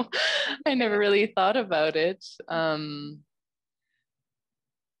don't know. I never really thought about it.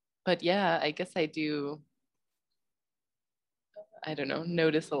 But yeah, I guess I do, I don't know,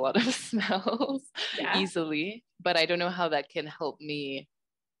 notice a lot of smells Yeah. easily, but I don't know how that can help me.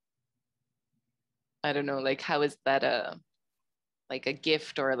 I don't know, like how is that like a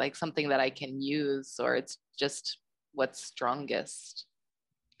gift or like something that I can use, or it's just what's strongest?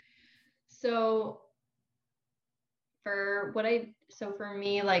 So for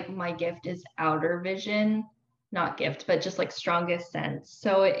me, like my gift is outer vision, not gift, but just like strongest sense.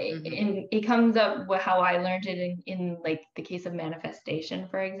 So Mm-hmm. it comes up with how I learned it in like the case of manifestation,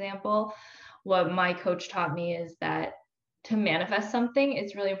 for example. What my coach taught me is that to manifest something,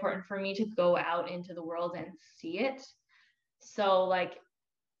 it's really important for me to go out into the world and see it. So like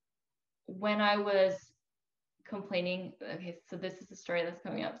when I was complaining, okay, so this is the story that's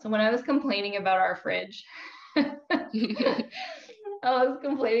coming up. So when I was complaining about our fridge, I was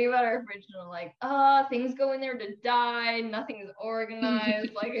complaining about our fridge and I'm like, things go in there to die, nothing is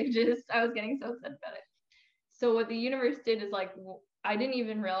organized. Like I was getting so upset about it. So what the universe did is like, I didn't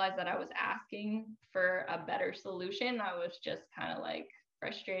even realize that I was asking for a better solution. I was just kind of like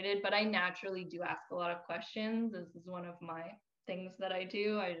frustrated, but I naturally do ask a lot of questions. This is one of my things that I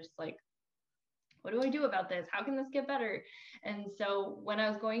do. I just like, what do I do about this? How can this get better? And so when I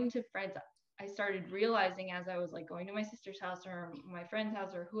was going to friends, I started realizing as I was like going to my sister's house or my friend's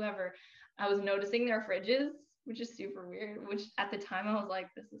house or whoever, I was noticing their fridges, which is super weird, which at the time I was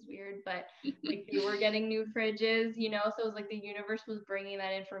like, this is weird, but like they were getting new fridges, you know? So it was like the universe was bringing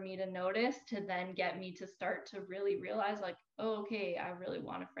that in for me to notice to then get me to start to really realize like, oh, okay, I really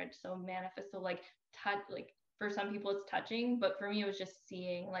want a fridge. So manifest. So like touch, like for some people it's touching, but for me it was just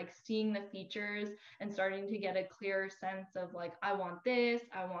seeing the features and starting to get a clearer sense of like, I want this,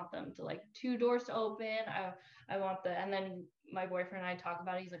 I want them to like 2 doors to open, I want the, and then my boyfriend and I talk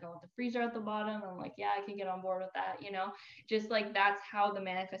about it, he's like, I want the freezer at the bottom. I'm like, yeah, I can get on board with that, you know. Just like that's how the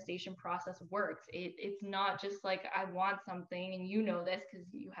manifestation process works. It's not just like I want something, and you know this because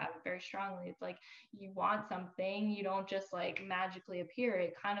you have it very strongly. It's like you want something, you don't just like magically appear.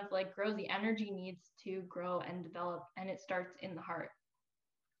 It kind of like grows. The energy needs to grow and develop, and it starts in the heart.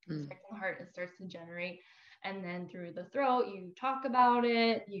 It starts in the heart, it starts to generate, and then through the throat you talk about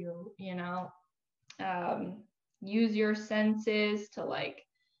it, you know, use your senses to like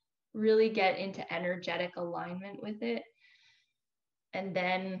really get into energetic alignment with it. And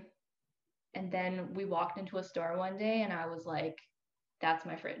then we walked into a store one day and I was like, that's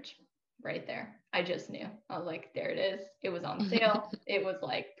my fridge right there. I just knew. I was like, there it is. It was on sale. It was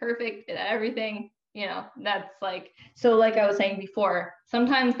like perfect. It had everything. You know, that's like, so like I was saying before,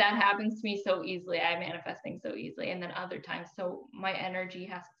 sometimes that happens to me so easily. I manifest things so easily. And then other times, so my energy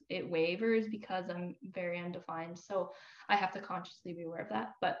it wavers because I'm very undefined. So I have to consciously be aware of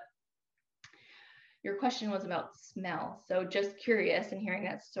that. But your question was about smell. So just curious and hearing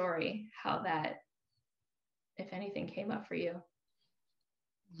that story, how that, if anything, came up for you.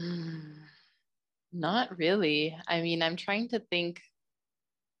 Not really. I mean, I'm trying to think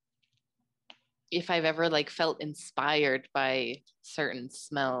if I've ever like felt inspired by certain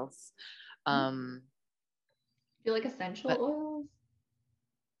smells. Um, Feel like essential but oils?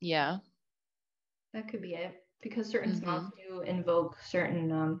 yeah. That could be it. Because certain smells Mm-hmm. do invoke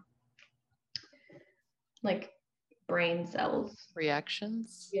certain like brain cells.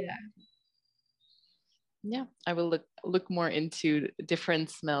 Reactions. Yeah. Yeah, I will look more into different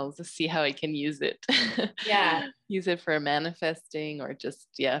smells to see how I can use it. Yeah. Use it for manifesting or just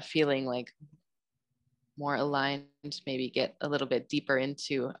yeah, feeling like more aligned, maybe get a little bit deeper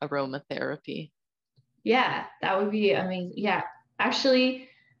into aromatherapy. Yeah. That would be amazing. Yeah. Actually,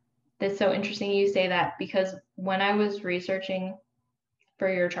 that's so interesting you say that because when I was researching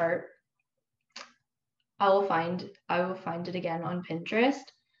for your chart, I will find it again on Pinterest.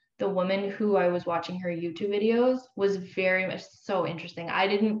 The woman who I was watching her YouTube videos was very much so interesting. I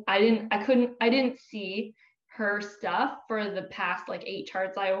didn't see her stuff for the past like 8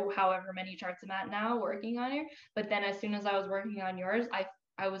 charts, however many charts I'm at now working on it. But then as soon as I was working on yours,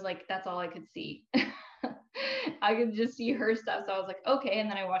 I was like, that's all I could see. I could just see her stuff. So I was like, okay. And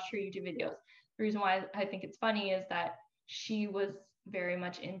then I watched her YouTube videos. The reason why I think it's funny is that she was very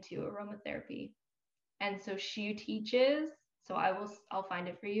much into aromatherapy. And so she teaches, so I'll find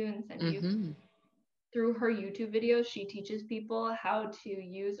it for you and send you. Through her YouTube videos, she teaches people how to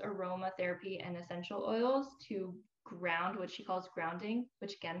use aromatherapy and essential oils to ground, what she calls grounding,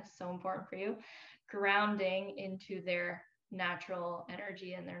 which again is so important for you, grounding into their natural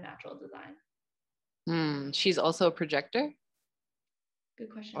energy and their natural design. She's also a projector? Good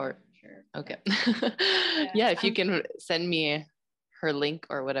question. Or sure. Okay. Yeah, if you can send me her link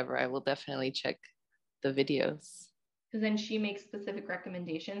or whatever, I will definitely check the videos. Because then she makes specific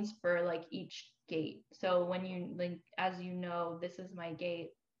recommendations for like each gate. So when you like, as you know, this is my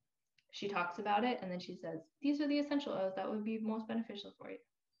gate, she talks about it and then she says, these are the essential oils that would be most beneficial for you.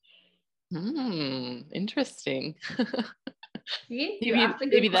 Interesting. See,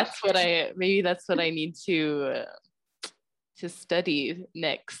 maybe that's what I need to study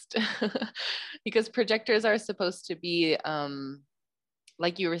next. Because projectors are supposed to be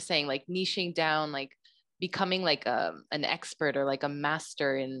like you were saying, like niching down, like becoming like an expert or like a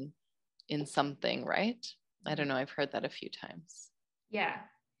master in something, right? I don't know, I've heard that a few times. Yeah.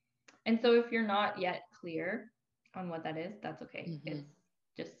 And so if you're not yet clear on what that is, that's okay. It's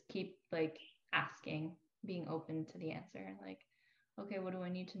just keep like asking, being open to the answer, and like, okay, what do I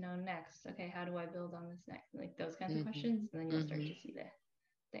need to know next? Okay, how do I build on this next? Like those kinds of questions, and then you'll start to see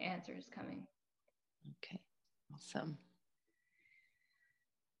the answers coming. Okay, awesome.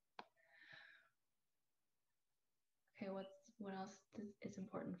 Okay, what else is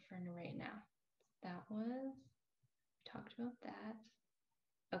important for right now? That was, we talked about that.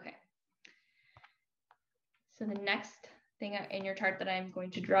 Okay. So the next thing in your chart that I'm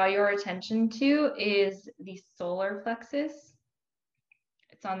going to draw your attention to is the solar plexus.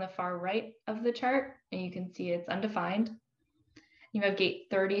 It's on the far right of the chart, and you can see it's undefined. You have gate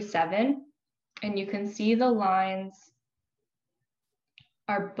 37, and you can see the lines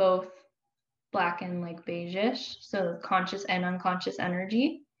are both black and like beigeish, so conscious and unconscious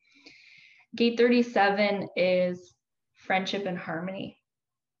energy. Gate 37 is friendship and harmony.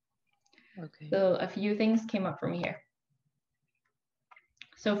 Okay. So a few things came up for me here.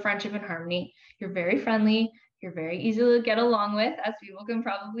 So friendship and harmony, you're very friendly, you're very easy to get along with, as people can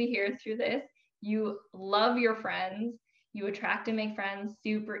probably hear through this. You love your friends, you attract and make friends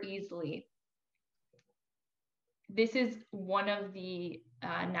super easily. This is one of the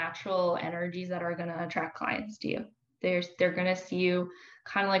natural energies that are going to attract clients to you. They're going to see you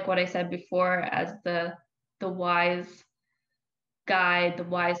kind of like what I said before as the wise guide, the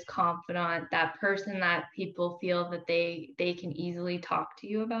wise confidant, that person that people feel that they can easily talk to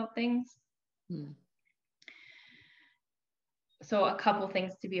you about things. So a couple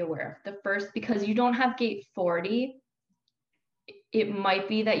things to be aware of. The first, because you don't have gate 40, it might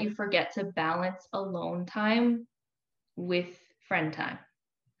be that you forget to balance alone time with friend time.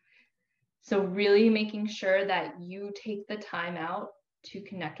 So really making sure that you take the time out to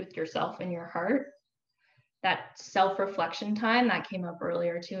connect with yourself and your heart. That self-reflection time that came up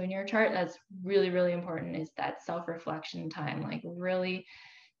earlier too in your chart, that's really, really important, is that self-reflection time, like really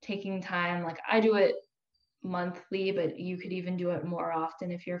taking time. Like I do it monthly, but you could even do it more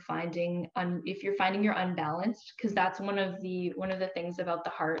often if you're finding you're unbalanced, because that's one of the things about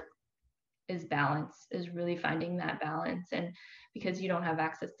the heart is balance, is really finding that balance. And because you don't have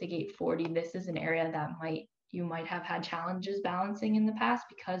access to gate 40, this is an area that you might have had challenges balancing in the past,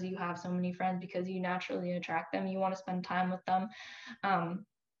 because you have so many friends, because you naturally attract them, you want to spend time with them.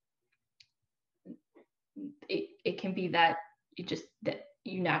 It can be that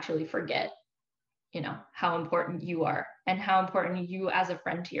you naturally forget, how important you are and how important you as a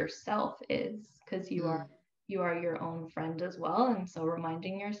friend to yourself is, because you are your own friend as well. And so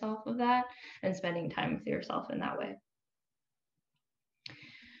reminding yourself of that and spending time with yourself in that way.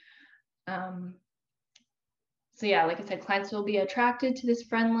 So yeah, like I said, clients will be attracted to this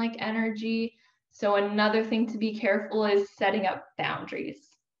friend-like energy. So another thing to be careful is setting up boundaries.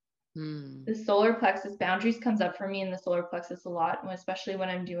 The solar plexus, boundaries comes up for me in the solar plexus a lot, especially when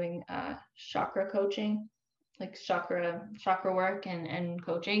I'm doing chakra coaching, like chakra work and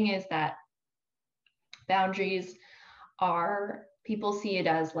coaching, is that boundaries are, people see it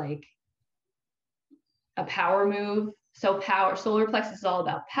as like a power move. So solar plexus is all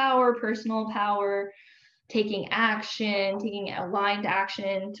about power, personal power, taking action, taking aligned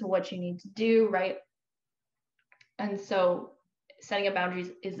action to what you need to do, right? And so setting up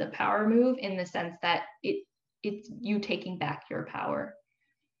boundaries is a power move in the sense that it's you taking back your power.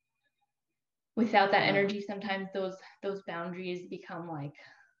 Without that energy, sometimes those boundaries become like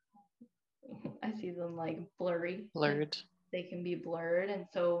I see them like blurry. Blurred. They can be blurred. And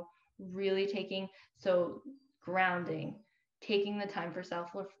so really grounding, taking the time for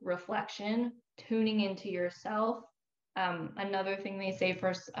self-reflection, tuning into yourself. Another thing they say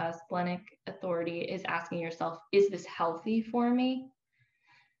for splenic authority is asking yourself, is this healthy for me?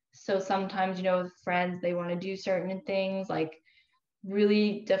 So sometimes, with friends, they want to do certain things, like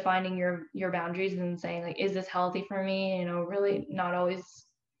really defining your boundaries and saying, like, is this healthy for me? Really not always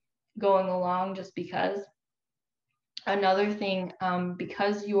going along just because. Another thing,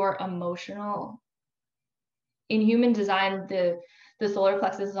 because you're emotional, in human design, the solar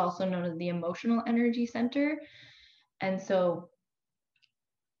plexus is also known as the emotional energy center. And so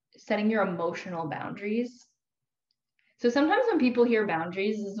setting your emotional boundaries. So sometimes when people hear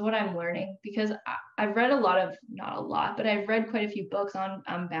boundaries, this is what I'm learning, because I've read not a lot, but I've read quite a few books on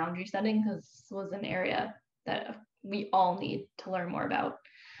boundary setting, because this was an area that we all need to learn more about,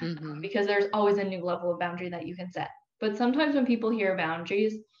 because there's always a new level of boundary that you can set. But sometimes when people hear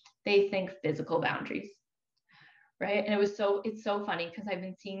boundaries, they think physical boundaries, right? And it's so funny, because I've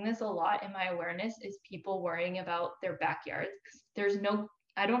been seeing this a lot in my awareness, is people worrying about their backyards.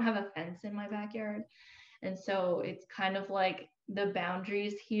 I don't have a fence in my backyard. And so it's kind of like the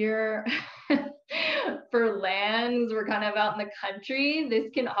boundaries here for lands, we're kind of out in the country. This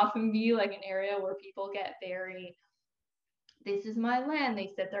can often be like an area where people get very, this is my land.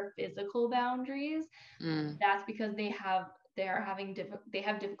 They set their physical boundaries. That's because they have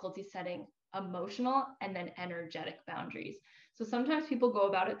difficulty setting emotional and then energetic boundaries. So sometimes people go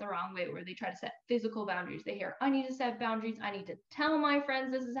about it the wrong way, where they try to set physical boundaries. They hear, I need to set boundaries. I need to tell my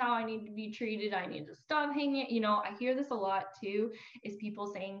friends this is how I need to be treated. I need to stop hanging. I hear this a lot too, is people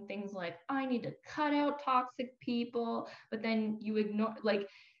saying things like, I need to cut out toxic people. But then you ignore, like,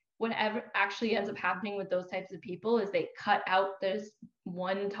 whatever actually ends up happening with those types of people is they cut out this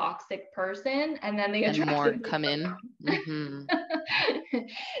one toxic person, and then they attract more come in.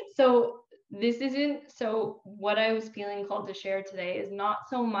 So what I was feeling called to share today is not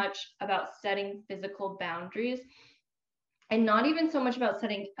so much about setting physical boundaries, and not even so much about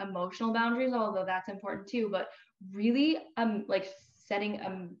setting emotional boundaries, although that's important too, but really like setting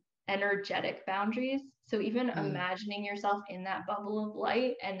energetic boundaries. So even imagining yourself in that bubble of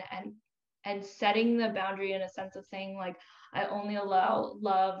light, and setting the boundary in a sense of saying, like, I only allow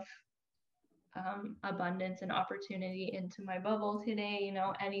love, abundance, and opportunity into my bubble today.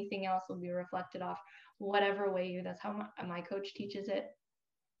 Anything else will be reflected off whatever way that's how my coach teaches it,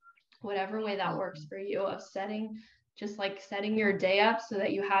 whatever way that works for you, of setting your day up so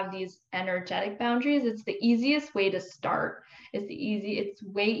that you have these energetic boundaries. It's the easiest way to start. It's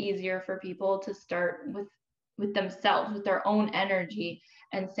way easier for people to start with themselves, with their own energy,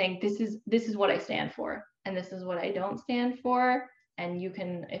 and saying, this is what I stand for, and this is what I don't stand for. And you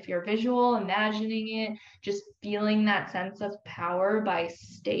can, if you're visual, imagining it, just feeling that sense of power by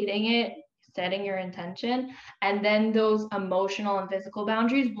stating it, setting your intention, and then those emotional and physical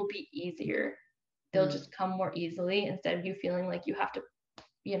boundaries will be easier. They'll just come more easily, instead of you feeling like you have to,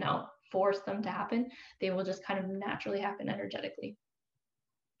 force them to happen. They will just kind of naturally happen energetically.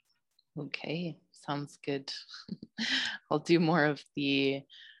 Okay, sounds good. I'll do more of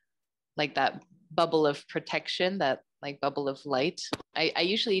that bubble of protection, that like bubble of light. I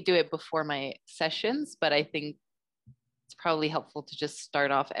usually do it before my sessions, but I think it's probably helpful to just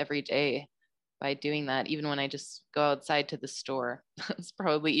start off every day by doing that. Even when I just go outside to the store, it's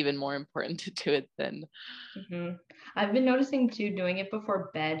probably even more important to do it then. I've been noticing too, doing it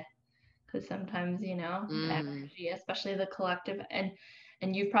before bed, because sometimes, energy, especially the collective,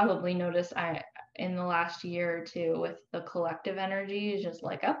 and you've probably noticed, in the last year or two, with the collective energy, is just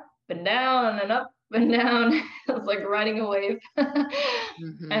like up and down and up and down. It's like riding a wave.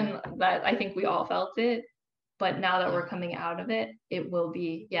 And that, I think we all felt it, but now that we're coming out of it, it will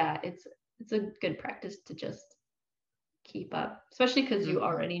be, it's a good practice to just keep up, especially because you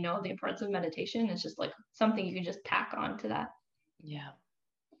already know the importance of meditation. It's just like something you can just tack on to that. Yeah.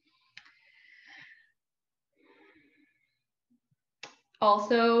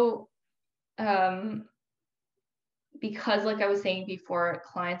 Also, because, like I was saying before,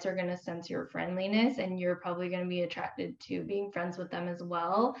 clients are going to sense your friendliness, and you're probably going to be attracted to being friends with them as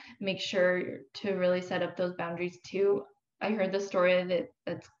well. Make sure to really set up those boundaries too. I heard the story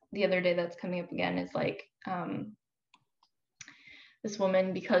that's the other day that's coming up again, is like, this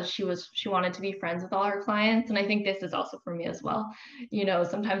woman, because she wanted to be friends with all her clients. And I think this is also for me as well.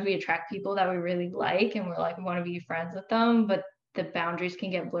 Sometimes we attract people that we really like, and we're like, we want to be friends with them, but the boundaries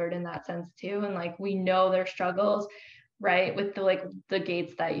can get blurred in that sense too. And like, we know their struggles. right? With the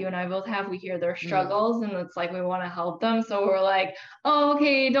gates that you and I both have, we hear their Mm. struggles and it's like we want to help them. So we're like, oh,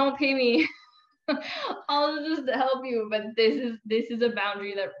 okay, don't pay me. I'll just help you. But this is a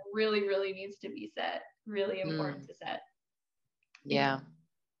boundary that really, really needs to be set. Really important to set. Yeah.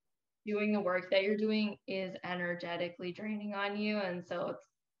 Doing the work that you're doing is energetically draining on you. And so it's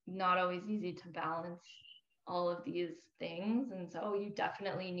not always easy to balance all of these things. And so you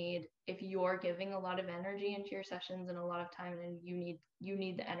definitely need, if you're giving a lot of energy into your sessions and a lot of time, and you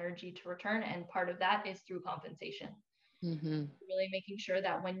need the energy to return. And part of that is through compensation. Mm-hmm. Really making sure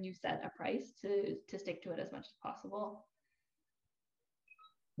that when you set a price to stick to it as much as possible.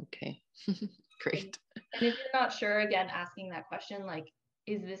 Okay. Great. And if you're not sure, again, asking that question, like,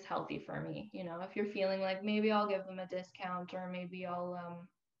 is this healthy for me? You know, if you're feeling like maybe I'll give them a discount, or maybe I'll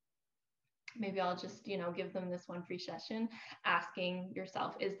just, you know, give them this one free session, asking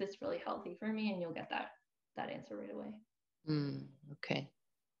yourself, is this really healthy for me? And you'll get that answer right away. Okay,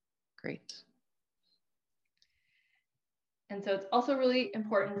 great. And so it's also really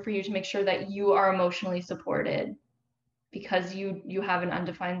important for you to make sure that you are emotionally supported, because you have an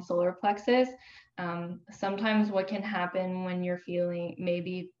undefined solar plexus. Sometimes what can happen when you're feeling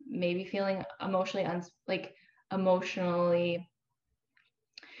maybe feeling emotionally emotionally,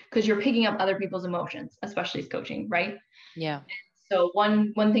 because you're picking up other people's emotions, especially as coaching, right? Yeah. So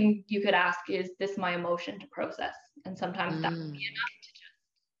one thing you could ask is, this my emotion to process? And sometimes that would be enough to just,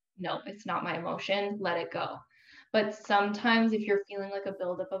 no, it's not my emotion, let it go. But sometimes if you're feeling like a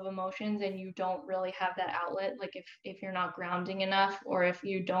buildup of emotions and you don't really have that outlet, like if you're not grounding enough, or if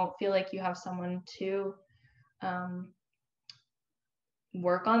you don't feel like you have someone to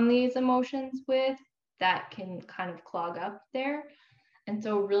work on these emotions with, that can kind of clog up there. And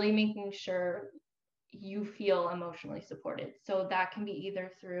so really making sure you feel emotionally supported. So that can be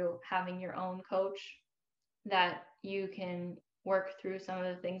either through having your own coach that you can work through some of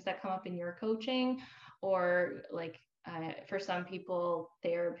the things that come up in your coaching, or like for some people,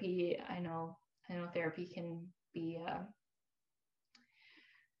 therapy. I know therapy can be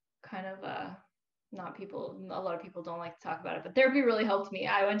kind of a lot of people don't like to talk about it, but therapy really helped me.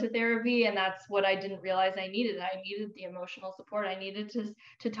 I went to therapy, and that's what I didn't realize I needed. I needed the emotional support. I needed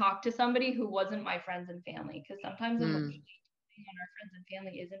to talk to somebody who wasn't my friends and family, because sometimes emotionally on our friends and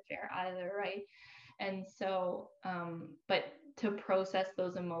family isn't fair either, right? And so but to process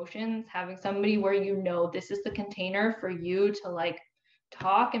those emotions, having somebody where you know this is the container for you to like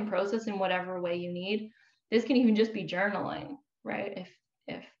talk and process in whatever way you need. This can even just be journaling, right?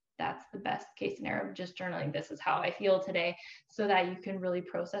 If that's the best case scenario, just journaling, this is how I feel today, so that you can really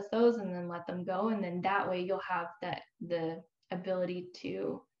process those and then let them go. And then that way you'll have the ability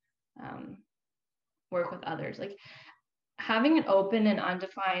to work with others. Like having an open and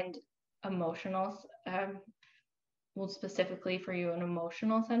undefined emotional, well, specifically for you, an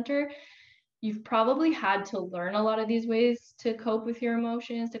emotional center, you've probably had to learn a lot of these ways to cope with your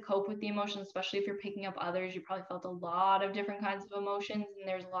emotions, to cope with the emotions, especially if you're picking up others. You probably felt a lot of different kinds of emotions, and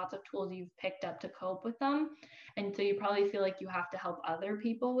there's lots of tools you've picked up to cope with them. And so you probably feel like you have to help other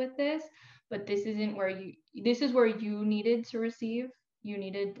people with this, but this is where you needed to receive. You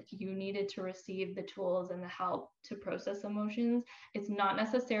needed to receive the tools and the help to process emotions. It's not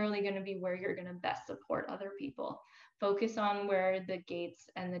necessarily going to be where you're going to best support other people. Focus on where the gates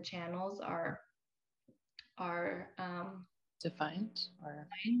and the channels are Defined,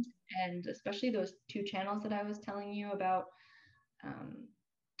 and especially those two channels that I was telling you about,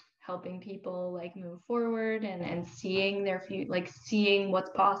 helping people like move forward and seeing their future, like seeing what's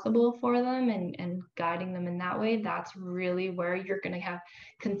possible for them and guiding them in that way. That's really where you're going to have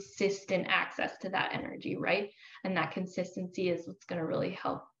consistent access to that energy, right? And that consistency is what's going to really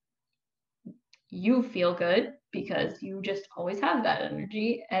help you feel good, because you just always have that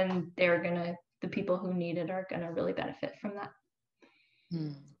energy, and the people who need it are gonna really benefit from that.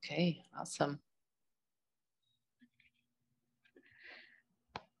 Okay, awesome.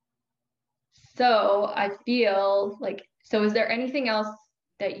 So I feel like, so is there anything else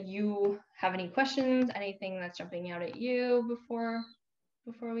that you have, any questions, anything that's jumping out at you before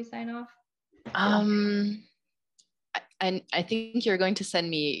we sign off? And I think you're going to send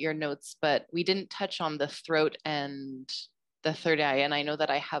me your notes, but we didn't touch on the throat and the third eye. And I know that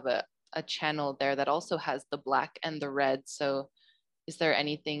I have a channel there that also has the black and the red. So is there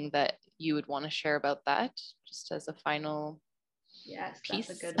anything that you would want to share about that, just as a final piece?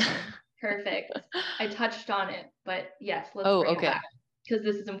 That's a good one. Perfect. I touched on it, but yes, let's bring it back, because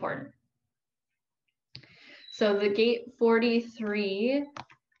this is important. So the gate 43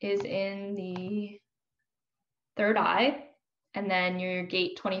 is in the third eye, and then your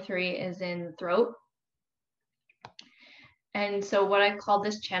gate 23 is in the throat. And so what I call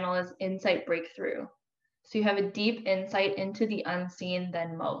this channel is insight breakthrough. So you have a deep insight into the unseen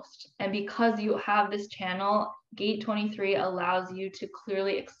than most. And because you have this channel, gate 23 allows you to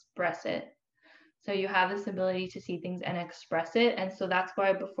clearly express it. So you have this ability to see things and express it. And so that's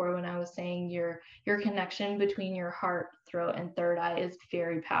why before, when I was saying your connection between your heart, throat, and third eye is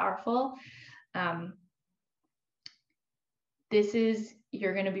very powerful.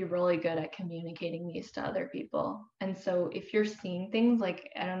 You're going to be really good at communicating these to other people. And so if you're seeing things,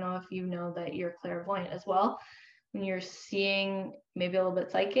 like, I don't know if you know that you're clairvoyant as well, when you're seeing maybe a little bit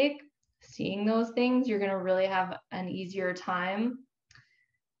psychic, seeing those things, you're going to really have an easier time.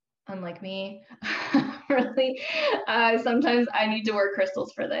 Unlike me, really, sometimes I need to work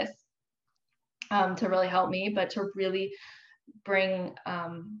crystals for this, to really help me, but to really bring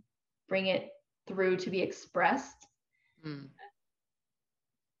it through to be expressed.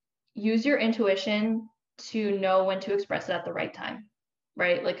 Use your intuition to know when to express it at the right time,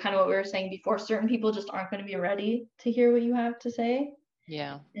 right? Like kind of what we were saying before, certain people just aren't going to be ready to hear what you have to say.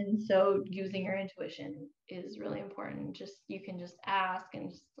 Yeah. And so using your intuition is really important. Just, you can just ask and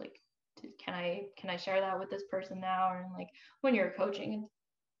just like, can I share that with this person now? Or like when you're coaching,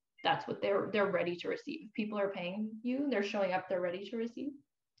 that's what they're ready to receive. People are paying you, they're showing up, they're ready to receive.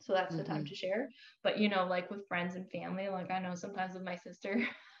 So that's the time to share. But like with friends and family, like I know sometimes with my sister,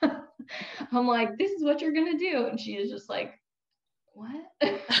 I'm like, this is what you're gonna do, and she is just like, what?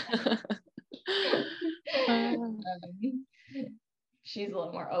 She's a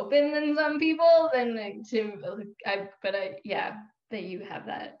little more open than some people that you have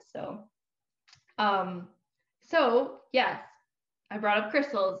that. So yes, I brought up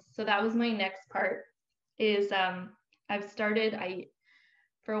crystals. So that was my next part is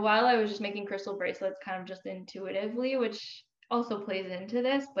for a while I was just making crystal bracelets kind of just intuitively, which also plays into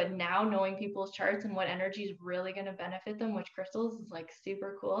this, but now knowing people's charts and what energy is really going to benefit them, which crystals is like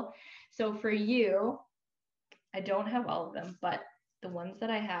super cool. So for you, I don't have all of them, but the ones that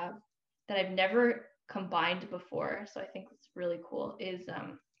I have that I've never combined before, so I think it's really cool, is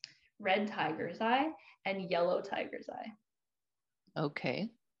red tiger's eye and yellow tiger's eye. Okay.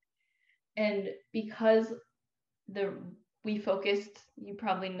 And because we focused, you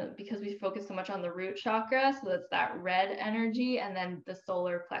probably know, because we focused so much on the root chakra, so that's that red energy, and then the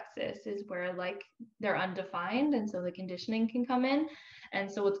solar plexus is where like they're undefined, and so the conditioning can come in.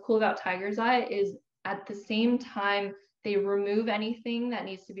 And so what's cool about tiger's eye is at the same time they remove anything that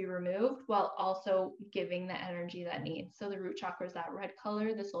needs to be removed while also giving the energy that needs. So the root chakra is that red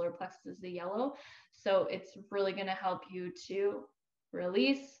color, the solar plexus is the yellow. So it's really going to help you to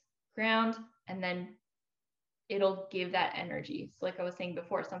release, ground, and then it'll give that energy. So like I was saying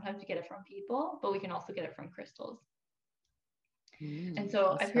before, sometimes we get it from people, but we can also get it from crystals. And so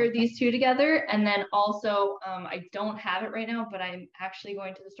awesome. I paired these two together. And then also, I don't have it right now, but I'm actually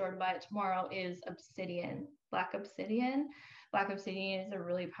going to the store to buy it tomorrow, is obsidian, black obsidian. Black obsidian is a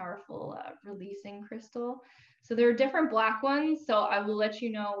really powerful releasing crystal. So there are different black ones. So I will let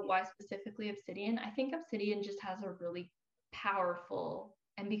you know why specifically obsidian. I think obsidian just has a really powerful,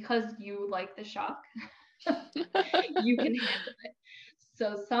 and because you like the shock, you can handle it.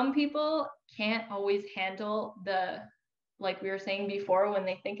 So some people can't always handle like we were saying before, when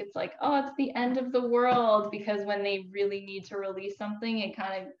they think it's like, oh, it's the end of the world, because when they really need to release something, it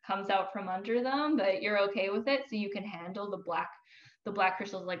kind of comes out from under them, but you're okay with it. So you can handle the black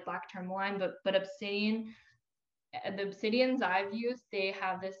crystals like black tourmaline, but obsidian, the obsidians I've used, they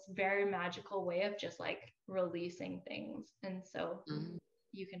have this very magical way of just like releasing things. And so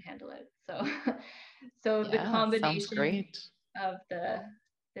you can handle it. So the combination of the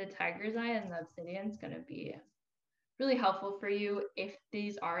tiger's eye and the obsidian is going to be really helpful for you if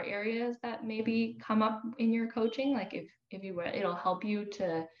these are areas that maybe come up in your coaching. Like if you will, it'll help you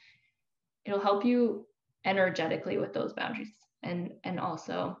energetically with those boundaries, and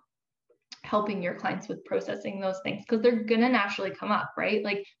also helping your clients with processing those things, because they're going to naturally come up, right?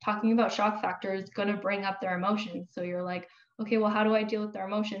 Like talking about shock factor is going to bring up their emotions. So you're like, okay, well, how do I deal with their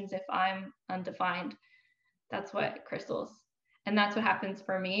emotions if I'm undefined? That's what crystals, and that's what happens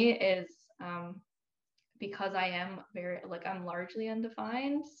for me is because I am I'm largely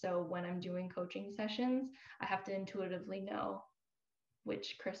undefined. So when I'm doing coaching sessions, I have to intuitively know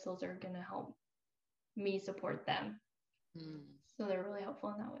which crystals are going to help me support them. So they're really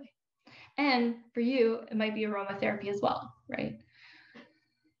helpful in that way. And for you, it might be aromatherapy as well, right?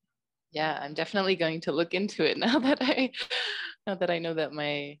 Yeah, I'm definitely going to look into it now that I know that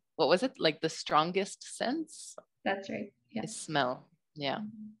what was it? Like the strongest sense? That's right. Yeah. Is smell. Yeah.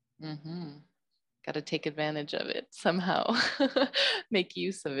 Got to take advantage of it somehow, make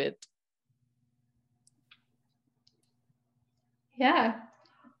use of it. Yeah.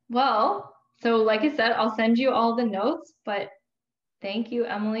 Well, so like I said, I'll send you all the notes, but thank you,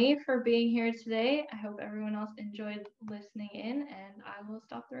 Emilie, for being here today. I hope everyone else enjoyed listening in, and I will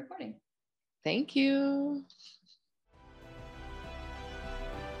stop the recording. Thank you.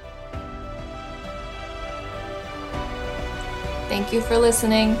 Thank you for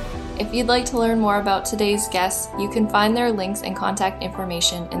listening. If you'd like to learn more about today's guests, you can find their links and contact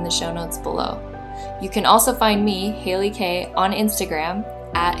information in the show notes below. You can also find me, Haley K, on Instagram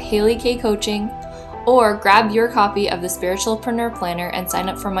at Haley K Coaching, or grab your copy of the Spiritualpreneur Planner and sign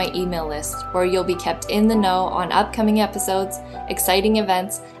up for my email list, where you'll be kept in the know on upcoming episodes, exciting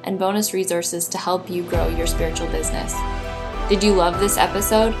events, and bonus resources to help you grow your spiritual business. Did you love this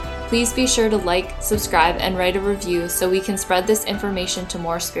episode? Please be sure to like, subscribe, and write a review so we can spread this information to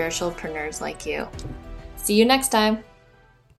more spiritualpreneurs like you. See you next time.